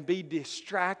and be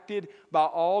distracted by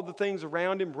all the things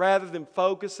around him rather than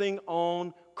focusing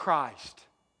on Christ.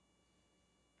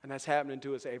 And that's happening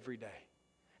to us every day.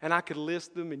 And I could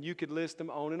list them and you could list them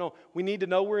on and on. We need to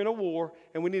know we're in a war,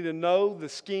 and we need to know the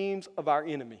schemes of our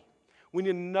enemy. We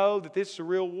need to know that this is a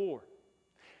real war.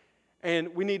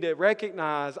 And we need to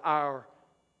recognize our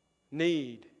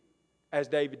need as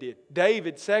David did.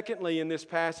 David, secondly, in this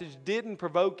passage, didn't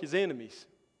provoke his enemies.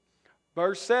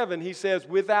 Verse 7, he says,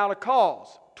 without a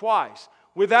cause, twice.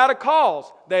 Without a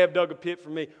cause, they have dug a pit for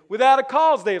me. Without a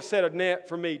cause, they have set a net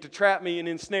for me to trap me and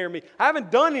ensnare me. I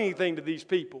haven't done anything to these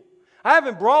people. I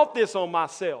haven't brought this on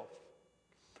myself.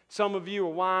 Some of you are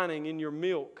whining in your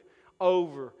milk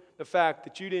over the fact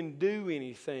that you didn't do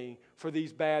anything for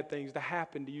these bad things to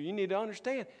happen to you. You need to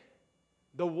understand,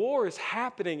 the war is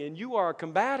happening and you are a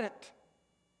combatant.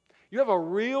 You have a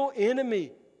real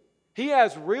enemy. He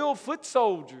has real foot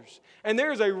soldiers. And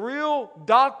there's a real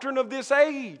doctrine of this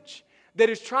age that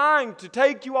is trying to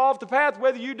take you off the path,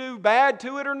 whether you do bad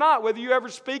to it or not, whether you ever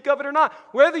speak of it or not,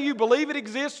 whether you believe it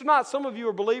exists or not. Some of you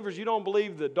are believers. You don't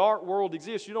believe the dark world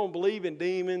exists. You don't believe in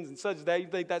demons and such as that. You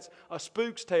think that's a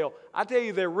spook's tale. I tell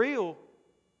you, they're real.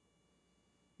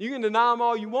 You can deny them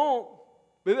all you want,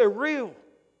 but they're real.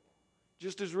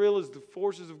 Just as real as the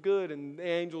forces of good and the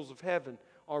angels of heaven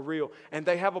are real. And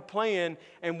they have a plan,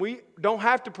 and we don't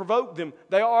have to provoke them.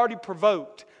 They are already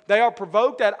provoked. They are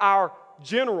provoked at our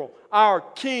general, our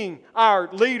king,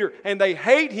 our leader, and they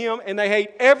hate him and they hate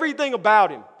everything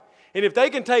about him. And if they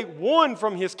can take one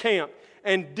from his camp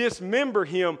and dismember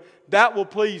him, that will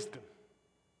please them.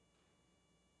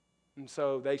 And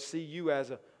so they see you as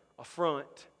a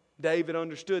affront. David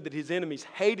understood that his enemies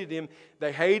hated him.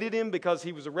 They hated him because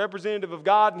he was a representative of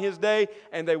God in his day,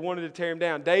 and they wanted to tear him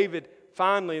down. David,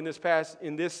 finally, in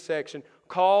this section,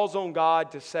 calls on God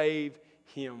to save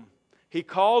him. He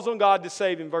calls on God to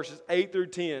save him, verses 8 through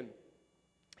 10.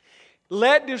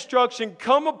 Let destruction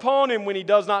come upon him when he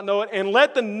does not know it, and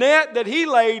let the net that he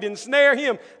laid ensnare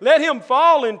him. Let him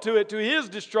fall into it to his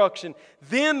destruction.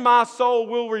 Then my soul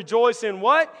will rejoice in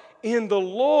what? In the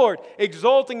Lord,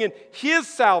 exulting in his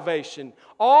salvation.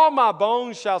 All my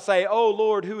bones shall say, O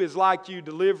Lord, who is like you,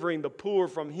 delivering the poor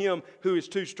from him who is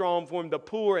too strong for him, the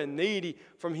poor and needy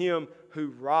from him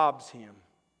who robs him.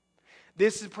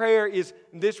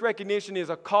 This recognition is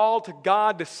a call to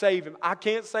God to save him. I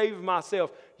can't save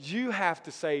myself. You have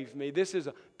to save me. This is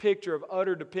a picture of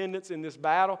utter dependence in this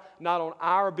battle, not on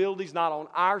our abilities, not on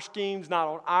our schemes, not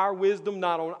on our wisdom,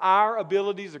 not on our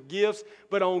abilities or gifts,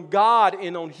 but on God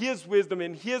and on his wisdom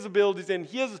and his abilities and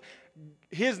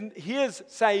his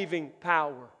saving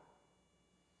power.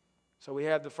 So we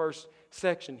have the first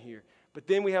section here. But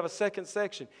then we have a second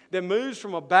section that moves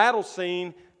from a battle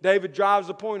scene. David drives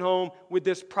the point home with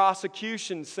this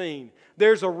prosecution scene.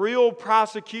 There's a real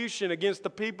prosecution against the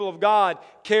people of God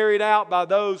carried out by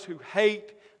those who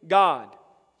hate God.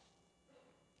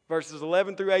 Verses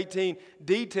 11 through 18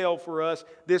 detail for us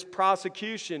this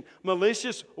prosecution.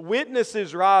 Malicious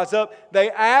witnesses rise up.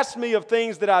 They ask me of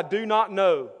things that I do not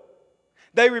know.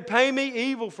 They repay me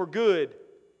evil for good.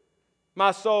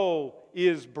 My soul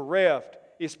is bereft.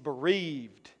 It's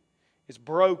bereaved. It's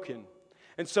broken.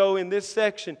 And so in this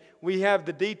section, we have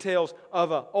the details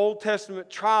of an Old Testament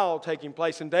trial taking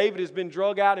place. And David has been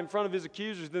drug out in front of his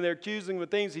accusers. Then they're accusing him of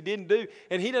things he didn't do.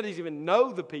 And he doesn't even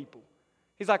know the people.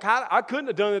 He's like, I couldn't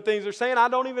have done the things they're saying. I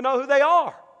don't even know who they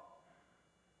are.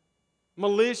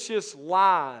 Malicious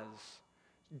lies.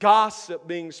 Gossip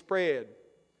being spread.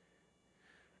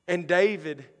 And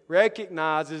David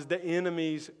recognizes the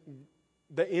enemy's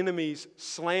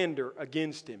slander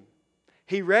against him.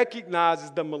 He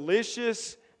recognizes the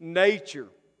malicious nature.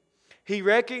 He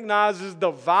recognizes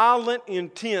the violent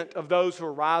intent of those who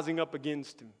are rising up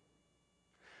against him.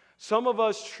 Some of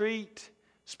us treat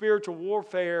spiritual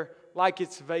warfare like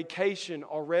it's vacation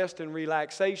or rest and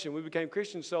relaxation. We became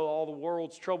Christians so all the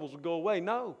world's troubles would go away.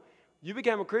 No, you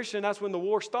became a Christian, that's when the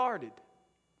war started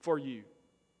for you,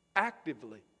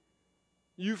 actively.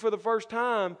 You, for the first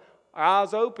time, our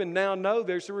eyes open, now know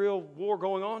there's a real war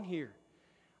going on here.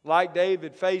 Like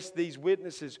David faced these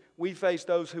witnesses, we face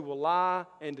those who will lie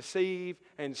and deceive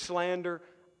and slander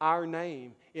our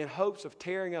name in hopes of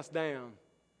tearing us down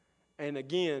and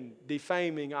again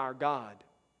defaming our God.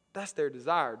 That's their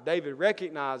desire. David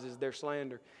recognizes their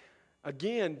slander.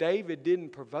 Again, David didn't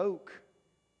provoke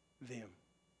them.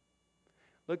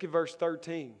 Look at verse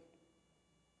 13.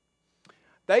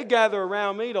 They gather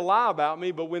around me to lie about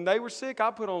me, but when they were sick, I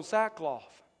put on sackcloth.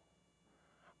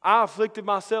 I afflicted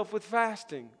myself with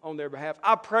fasting on their behalf.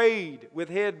 I prayed with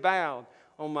head bowed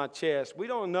on my chest. We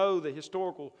don't know the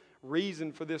historical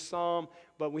reason for this psalm,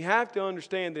 but we have to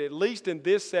understand that at least in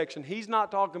this section, he's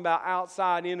not talking about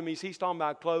outside enemies. He's talking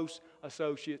about close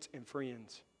associates and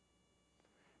friends.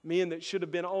 Men that should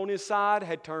have been on his side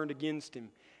had turned against him.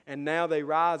 And now they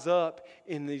rise up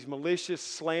in these malicious,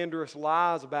 slanderous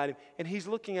lies about him. And he's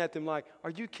looking at them like, are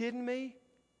you kidding me?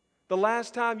 The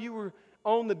last time you were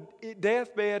on the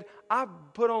deathbed, I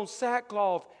put on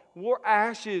sackcloth, wore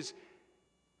ashes,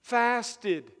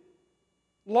 fasted,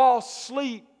 lost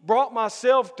sleep, brought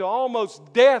myself to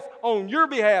almost death on your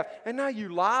behalf. And now you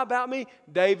lie about me?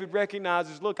 David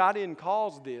recognizes, look, I didn't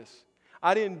cause this.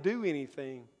 I didn't do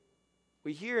anything.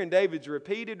 We hear in David's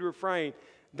repeated refrain,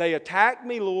 they attacked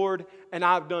me, Lord, and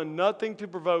I've done nothing to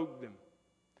provoke them.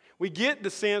 We get the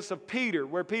sense of Peter,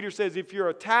 where Peter says, if you're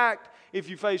attacked, if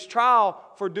you face trial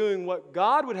for doing what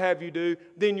God would have you do,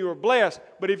 then you're blessed.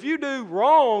 But if you do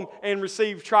wrong and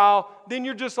receive trial, then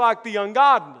you're just like the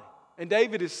ungodly. And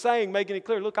David is saying, making it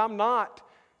clear, look,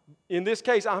 in this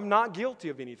case, I'm not guilty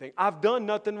of anything. I've done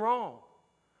nothing wrong.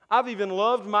 I've even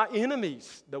loved my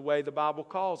enemies the way the Bible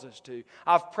calls us to.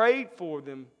 I've prayed for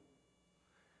them.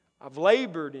 I've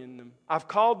labored in them. I've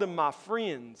called them my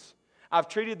friends. I've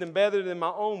treated them better than my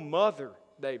own mother,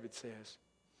 David says.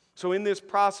 So in this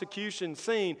prosecution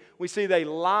scene, we see they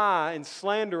lie and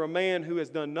slander a man who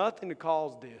has done nothing to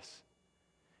cause this.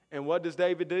 And what does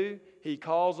David do? He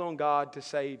calls on God to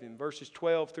save him. Verses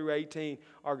 12 through 18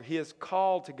 are his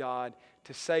call to God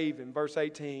to save him. Verse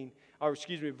 17,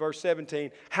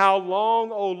 how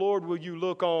long, O Lord, will you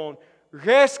look on?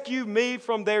 Rescue me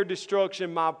from their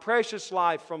destruction, my precious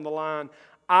life from the lion.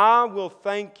 I will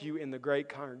thank you in the great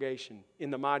congregation.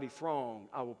 In the mighty throng,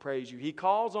 I will praise you. He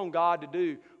calls on God to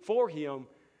do for him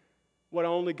what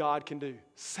only God can do.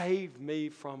 Save me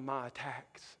from my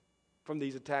attacks, from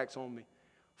these attacks on me.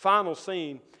 Final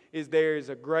scene is there is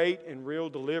a great and real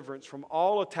deliverance from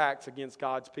all attacks against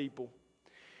God's people.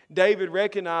 David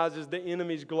recognizes the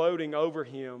enemies gloating over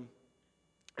him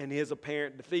and his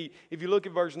apparent defeat. If you look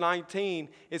at verse 19,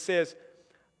 it says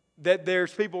that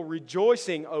there's people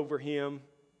rejoicing over him.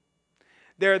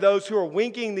 There are those who are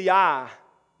winking the eye.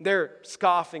 They're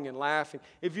scoffing and laughing.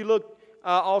 If you look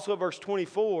also at verse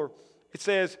 24, it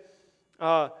says,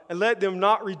 and let them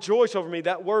not rejoice over me.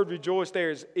 That word rejoice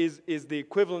there is the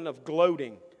equivalent of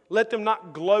gloating. Let them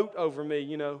not gloat over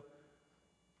me,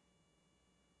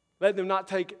 Let them not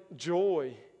take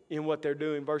joy in what they're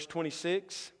doing. Verse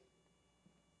 26,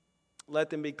 let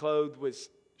them be clothed with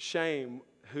shame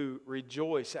who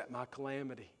rejoice at my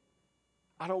calamity.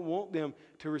 I don't want them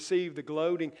to receive the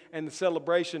gloating and the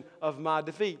celebration of my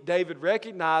defeat. David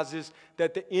recognizes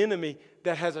that the enemy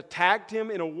that has attacked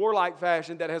him in a warlike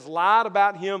fashion, that has lied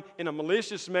about him in a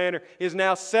malicious manner, is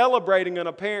now celebrating an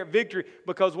apparent victory.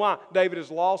 Because why? David has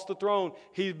lost the throne.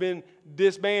 He's been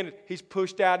disbanded. He's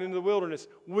pushed out into the wilderness.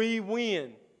 We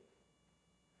win.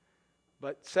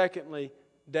 But secondly,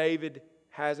 David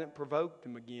hasn't provoked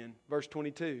them again. Verse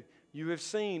 22, you have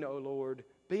seen, O Lord,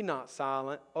 be not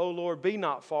silent. O Lord, be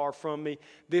not far from me.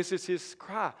 This is his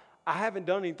cry. I haven't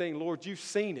done anything. Lord, you've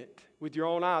seen it with your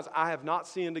own eyes. I have not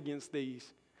sinned against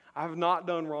these. I have not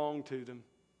done wrong to them.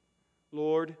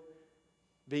 Lord,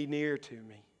 be near to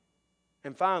me.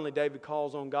 And finally, David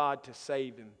calls on God to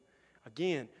save him.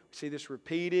 Again, we see this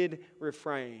repeated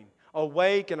refrain.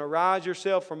 Awake and arise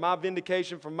yourself from my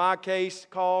vindication, from my case,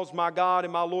 cause my God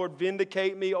and my Lord.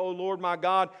 Vindicate me, O Lord my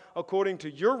God, according to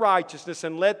your righteousness,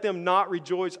 and let them not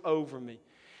rejoice over me.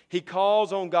 He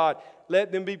calls on God.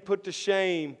 Let them be put to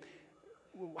shame.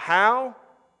 How?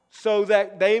 So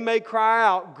that they may cry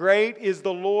out, great is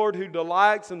the Lord who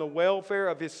delights in the welfare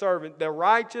of his servant. The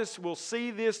righteous will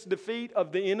see this defeat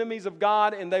of the enemies of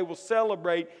God, and they will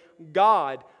celebrate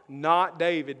God, not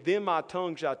David. Then my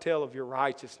tongue shall tell of your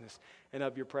righteousness and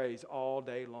of your praise all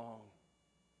day long.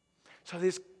 So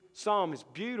this psalm is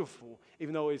beautiful,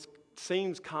 even though it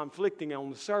seems conflicting on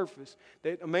the surface.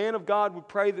 That a man of God would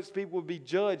pray that people would be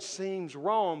judged seems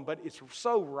wrong, but it's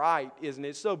so right, isn't it?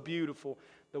 It's so beautiful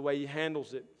the way he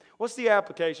handles it. What's the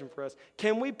application for us?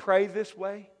 Can we pray this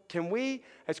way? Can we,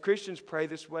 as Christians, pray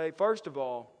this way? First of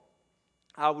all,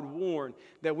 I would warn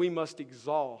that we must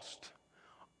exhaust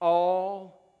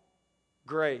all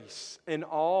grace and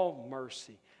all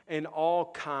mercy and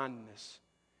all kindness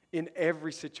in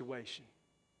every situation.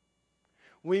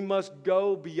 We must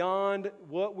go beyond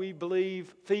what we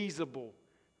believe feasible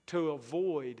to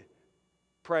avoid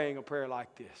praying a prayer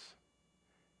like this.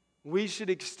 We should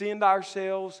extend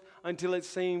ourselves until it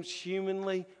seems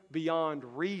humanly beyond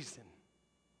reason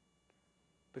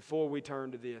before we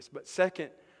turn to this. But second,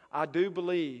 I do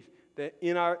believe that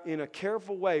in a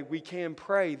careful way, we can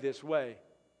pray this way.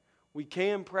 We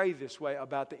can pray this way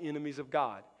about the enemies of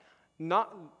God.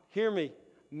 Hear me,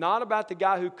 not about the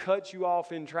guy who cuts you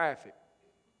off in traffic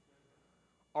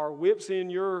or whips in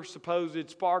your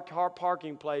supposed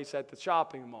parking place at the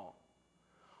shopping mall,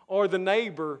 or the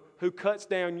neighbor who cuts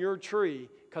down your tree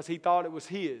because he thought it was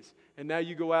his, and now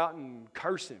you go out and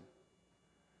curse him.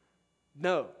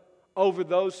 No. Over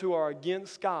those who are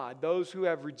against God, those who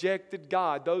have rejected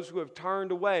God, those who have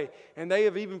turned away, and they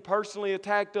have even personally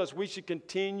attacked us, we should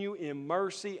continue in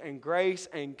mercy and grace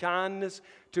and kindness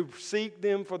to seek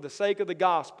them for the sake of the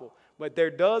gospel. But there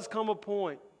does come a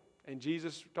point, and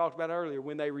Jesus talked about earlier,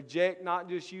 when they reject not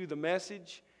just you, the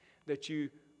message, that you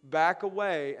back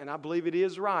away, and I believe it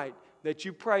is right, that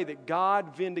you pray that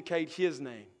God vindicate His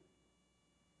name.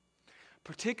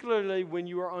 Particularly when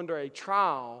you are under a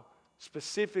trial,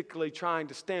 specifically trying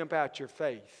to stamp out your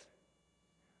faith.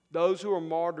 Those who are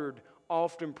martyred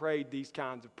often prayed these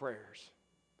kinds of prayers.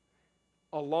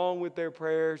 Along with their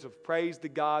prayers of praise to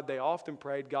God, they often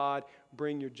prayed, God,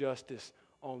 bring your justice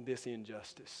on this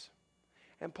injustice.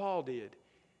 And Paul did.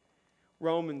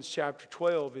 Romans chapter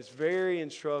 12 is very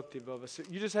instructive of us.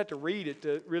 You just have to read it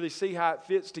to really see how it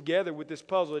fits together with this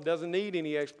puzzle. It doesn't need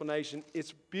any explanation.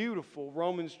 It's beautiful.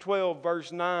 Romans 12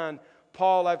 verse 9,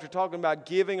 Paul, after talking about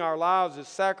giving our lives as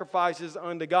sacrifices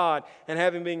unto God and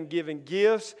having been given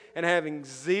gifts and having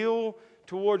zeal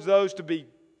towards those to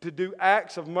do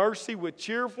acts of mercy with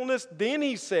cheerfulness, then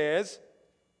he says,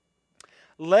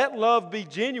 let love be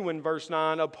genuine, verse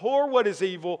 9, abhor what is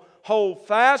evil, hold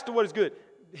fast to what is good.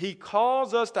 He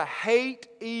calls us to hate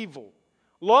evil.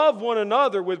 Love one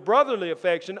another with brotherly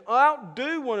affection.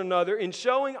 Outdo one another in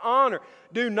showing honor.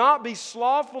 Do not be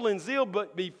slothful in zeal,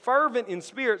 but be fervent in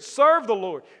spirit. Serve the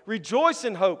Lord. Rejoice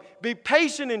in hope. Be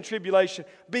patient in tribulation.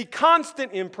 Be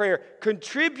constant in prayer.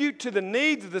 Contribute to the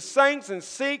needs of the saints and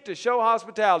seek to show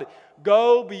hospitality.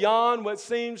 Go beyond what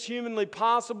seems humanly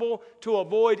possible to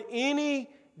avoid any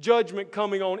judgment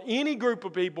coming on any group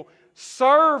of people.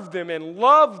 Serve them and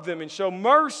love them and show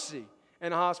mercy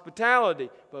and hospitality.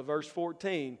 But verse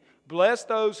 14, bless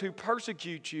those who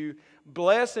persecute you,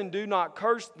 bless and do not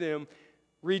curse them,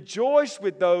 rejoice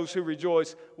with those who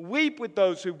rejoice, weep with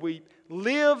those who weep,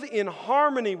 live in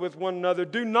harmony with one another,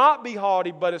 do not be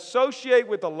haughty, but associate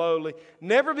with the lowly,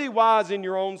 never be wise in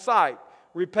your own sight,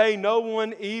 repay no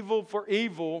one evil for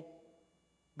evil,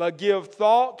 but give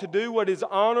thought to do what is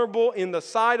honorable in the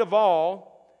sight of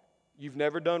all. You've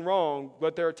never done wrong,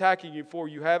 but they're attacking you for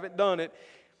you haven't done it.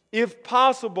 If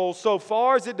possible, so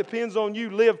far as it depends on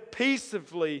you, live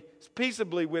peaceably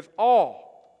with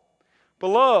all.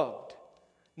 Beloved,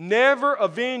 never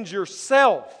avenge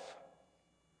yourself,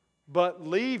 but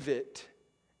give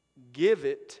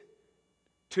it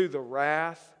to the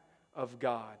wrath of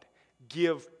God.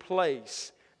 Give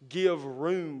place, give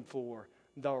room for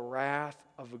the wrath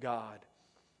of God.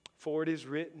 For it is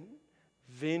written,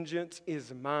 vengeance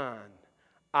is mine,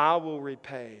 I will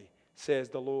repay, says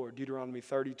the Lord. Deuteronomy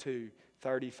 32:35.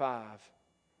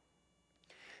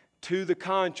 To the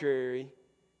contrary,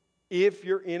 if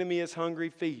your enemy is hungry,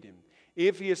 feed him.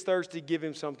 If he is thirsty, give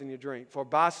him something to drink. For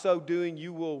by so doing,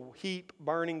 you will heap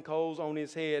burning coals on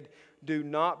his head. Do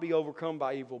not be overcome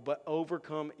by evil, but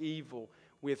overcome evil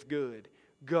with good.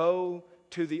 Go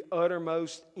to the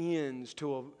uttermost ends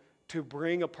to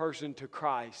bring a person to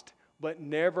Christ, but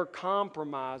never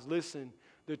compromise, listen,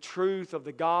 the truth of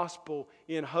the gospel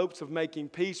in hopes of making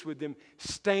peace with them.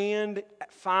 Stand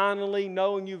finally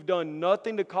knowing you've done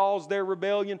nothing to cause their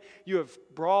rebellion. You have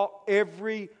brought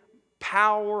every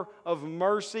power of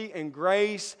mercy and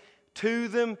grace to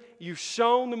them. You've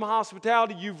shown them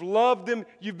hospitality. You've loved them.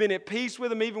 You've been at peace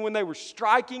with them even when they were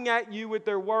striking at you with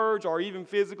their words or even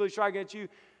physically striking at you.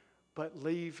 But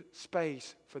leave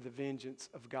space for the vengeance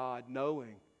of God,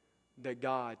 knowing that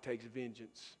God takes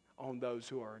vengeance on those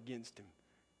who are against Him.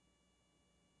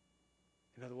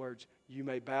 In other words, you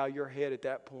may bow your head at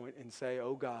that point and say,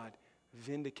 oh God,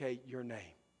 vindicate your name.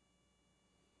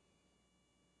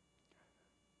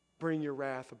 Bring your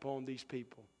wrath upon these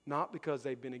people, not because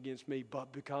they've been against me,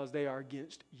 but because they are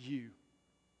against you.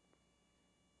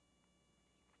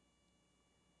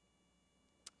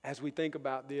 As we think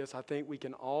about this, I think we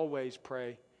can always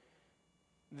pray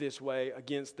this way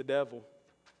against the devil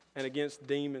and against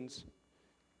demons.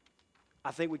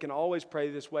 I think we can always pray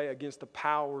this way against the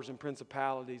powers and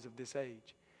principalities of this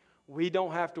age. We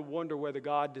don't have to wonder whether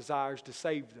God desires to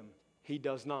save them. He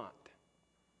does not.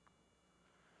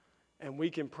 And we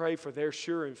can pray for their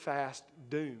sure and fast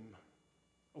doom.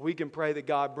 We can pray that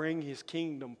God bring His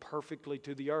kingdom perfectly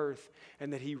to the earth,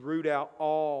 and that He root out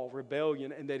all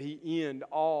rebellion, and that He end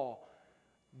all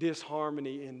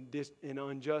disharmony and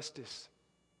injustice.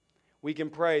 We can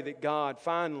pray that God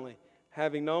finally,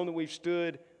 having known that we've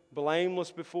stood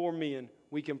blameless before men,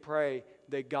 we can pray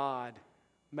that God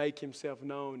make Himself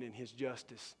known in His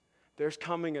justice. There's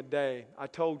coming a day. I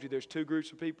told you there's two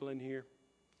groups of people in here.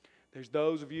 There's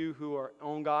those of you who are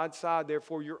on God's side,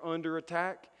 therefore you're under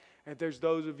attack. And there's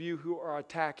those of you who are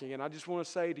attacking. And I just want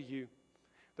to say to you,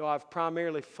 though I've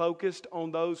primarily focused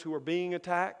on those who are being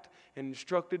attacked and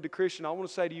instructed the Christian, I want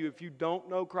to say to you, if you don't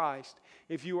know Christ,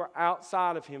 if you are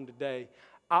outside of Him today,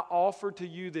 I offer to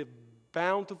you the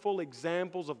bountiful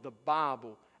examples of the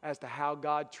Bible as to how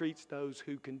God treats those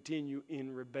who continue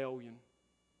in rebellion.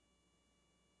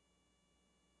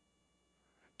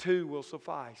 2 will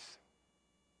suffice.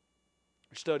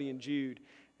 We're studying Jude,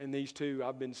 and these 2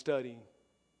 I've been studying.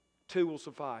 2 will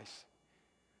suffice.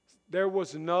 There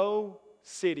was no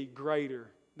city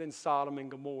greater than Sodom and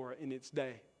Gomorrah in its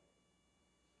day.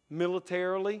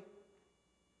 Militarily,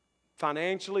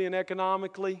 financially and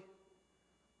economically,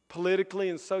 politically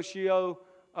and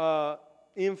sociological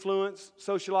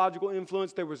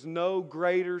influence, there was no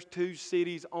greater 2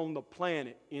 cities on the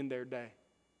planet in their day.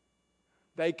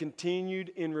 They continued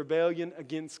in rebellion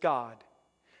against God.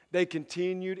 They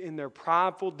continued in their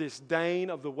prideful disdain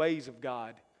of the ways of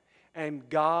God. And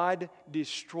God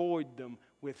destroyed them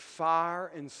with fire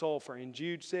and sulfur. And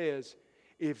Jude says,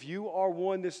 if you are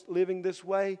one that's living this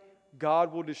way,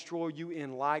 God will destroy you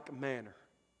in like manner.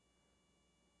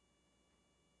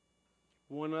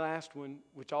 One last one,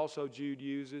 which also Jude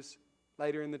uses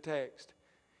later in the text.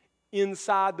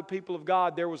 Inside the people of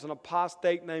God, there was an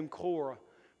apostate named Korah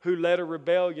who led a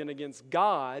rebellion against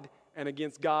God and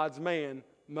against God's man,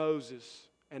 Moses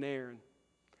and Aaron.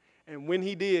 And when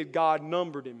he did, God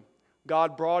numbered him.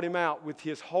 God brought him out with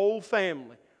his whole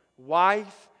family,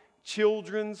 wife,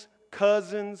 children's,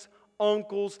 cousins,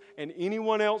 uncles, and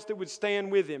anyone else that would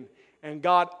stand with him. And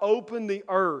God opened the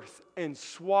earth and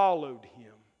swallowed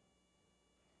him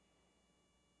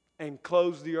and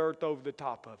closed the earth over the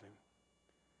top of him.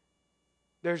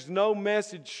 There's no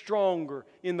message stronger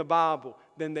in the Bible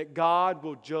than that God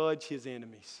will judge His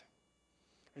enemies.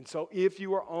 And so if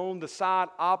you are on the side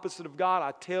opposite of God,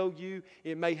 I tell you,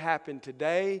 it may happen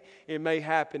today. It may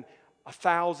happen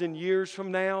 1,000 years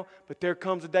from now. But there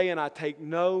comes a day, and I take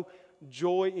no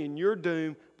joy in your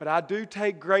doom, but I do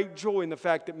take great joy in the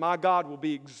fact that my God will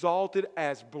be exalted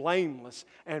as blameless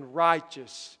and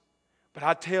righteous. But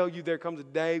I tell you, there comes a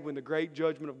day when the great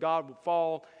judgment of God will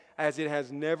fall as it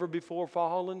has never before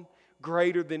fallen,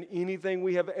 greater than anything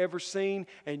we have ever seen,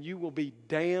 and you will be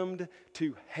damned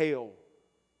to hell.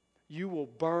 You will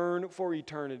burn for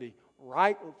eternity,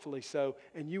 rightfully so,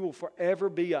 and you will forever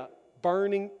be a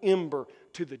burning ember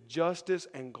to the justice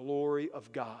and glory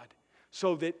of God.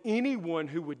 So that anyone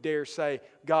who would dare say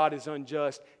God is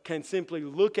unjust can simply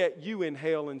look at you in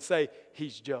hell and say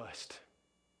He's just.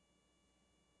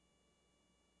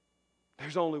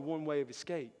 There's only one way of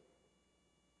escape.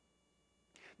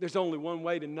 There's only one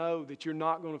way to know that you're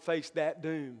not going to face that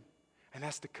doom, and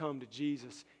that's to come to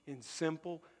Jesus in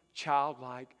simple,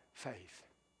 childlike faith.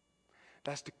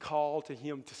 That's to call to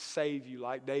Him to save you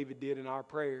like David did in our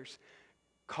prayers.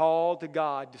 Call to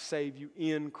God to save you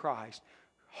in Christ.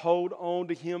 Hold on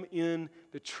to Him in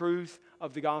the truth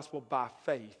of the gospel by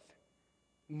faith,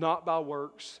 not by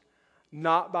works,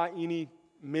 not by any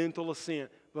mental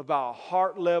assent, but by a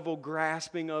heart level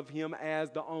grasping of Him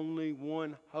as the only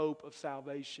one hope of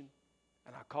salvation.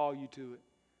 And I call you to it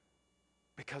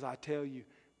because I tell you,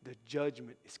 the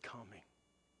judgment is coming.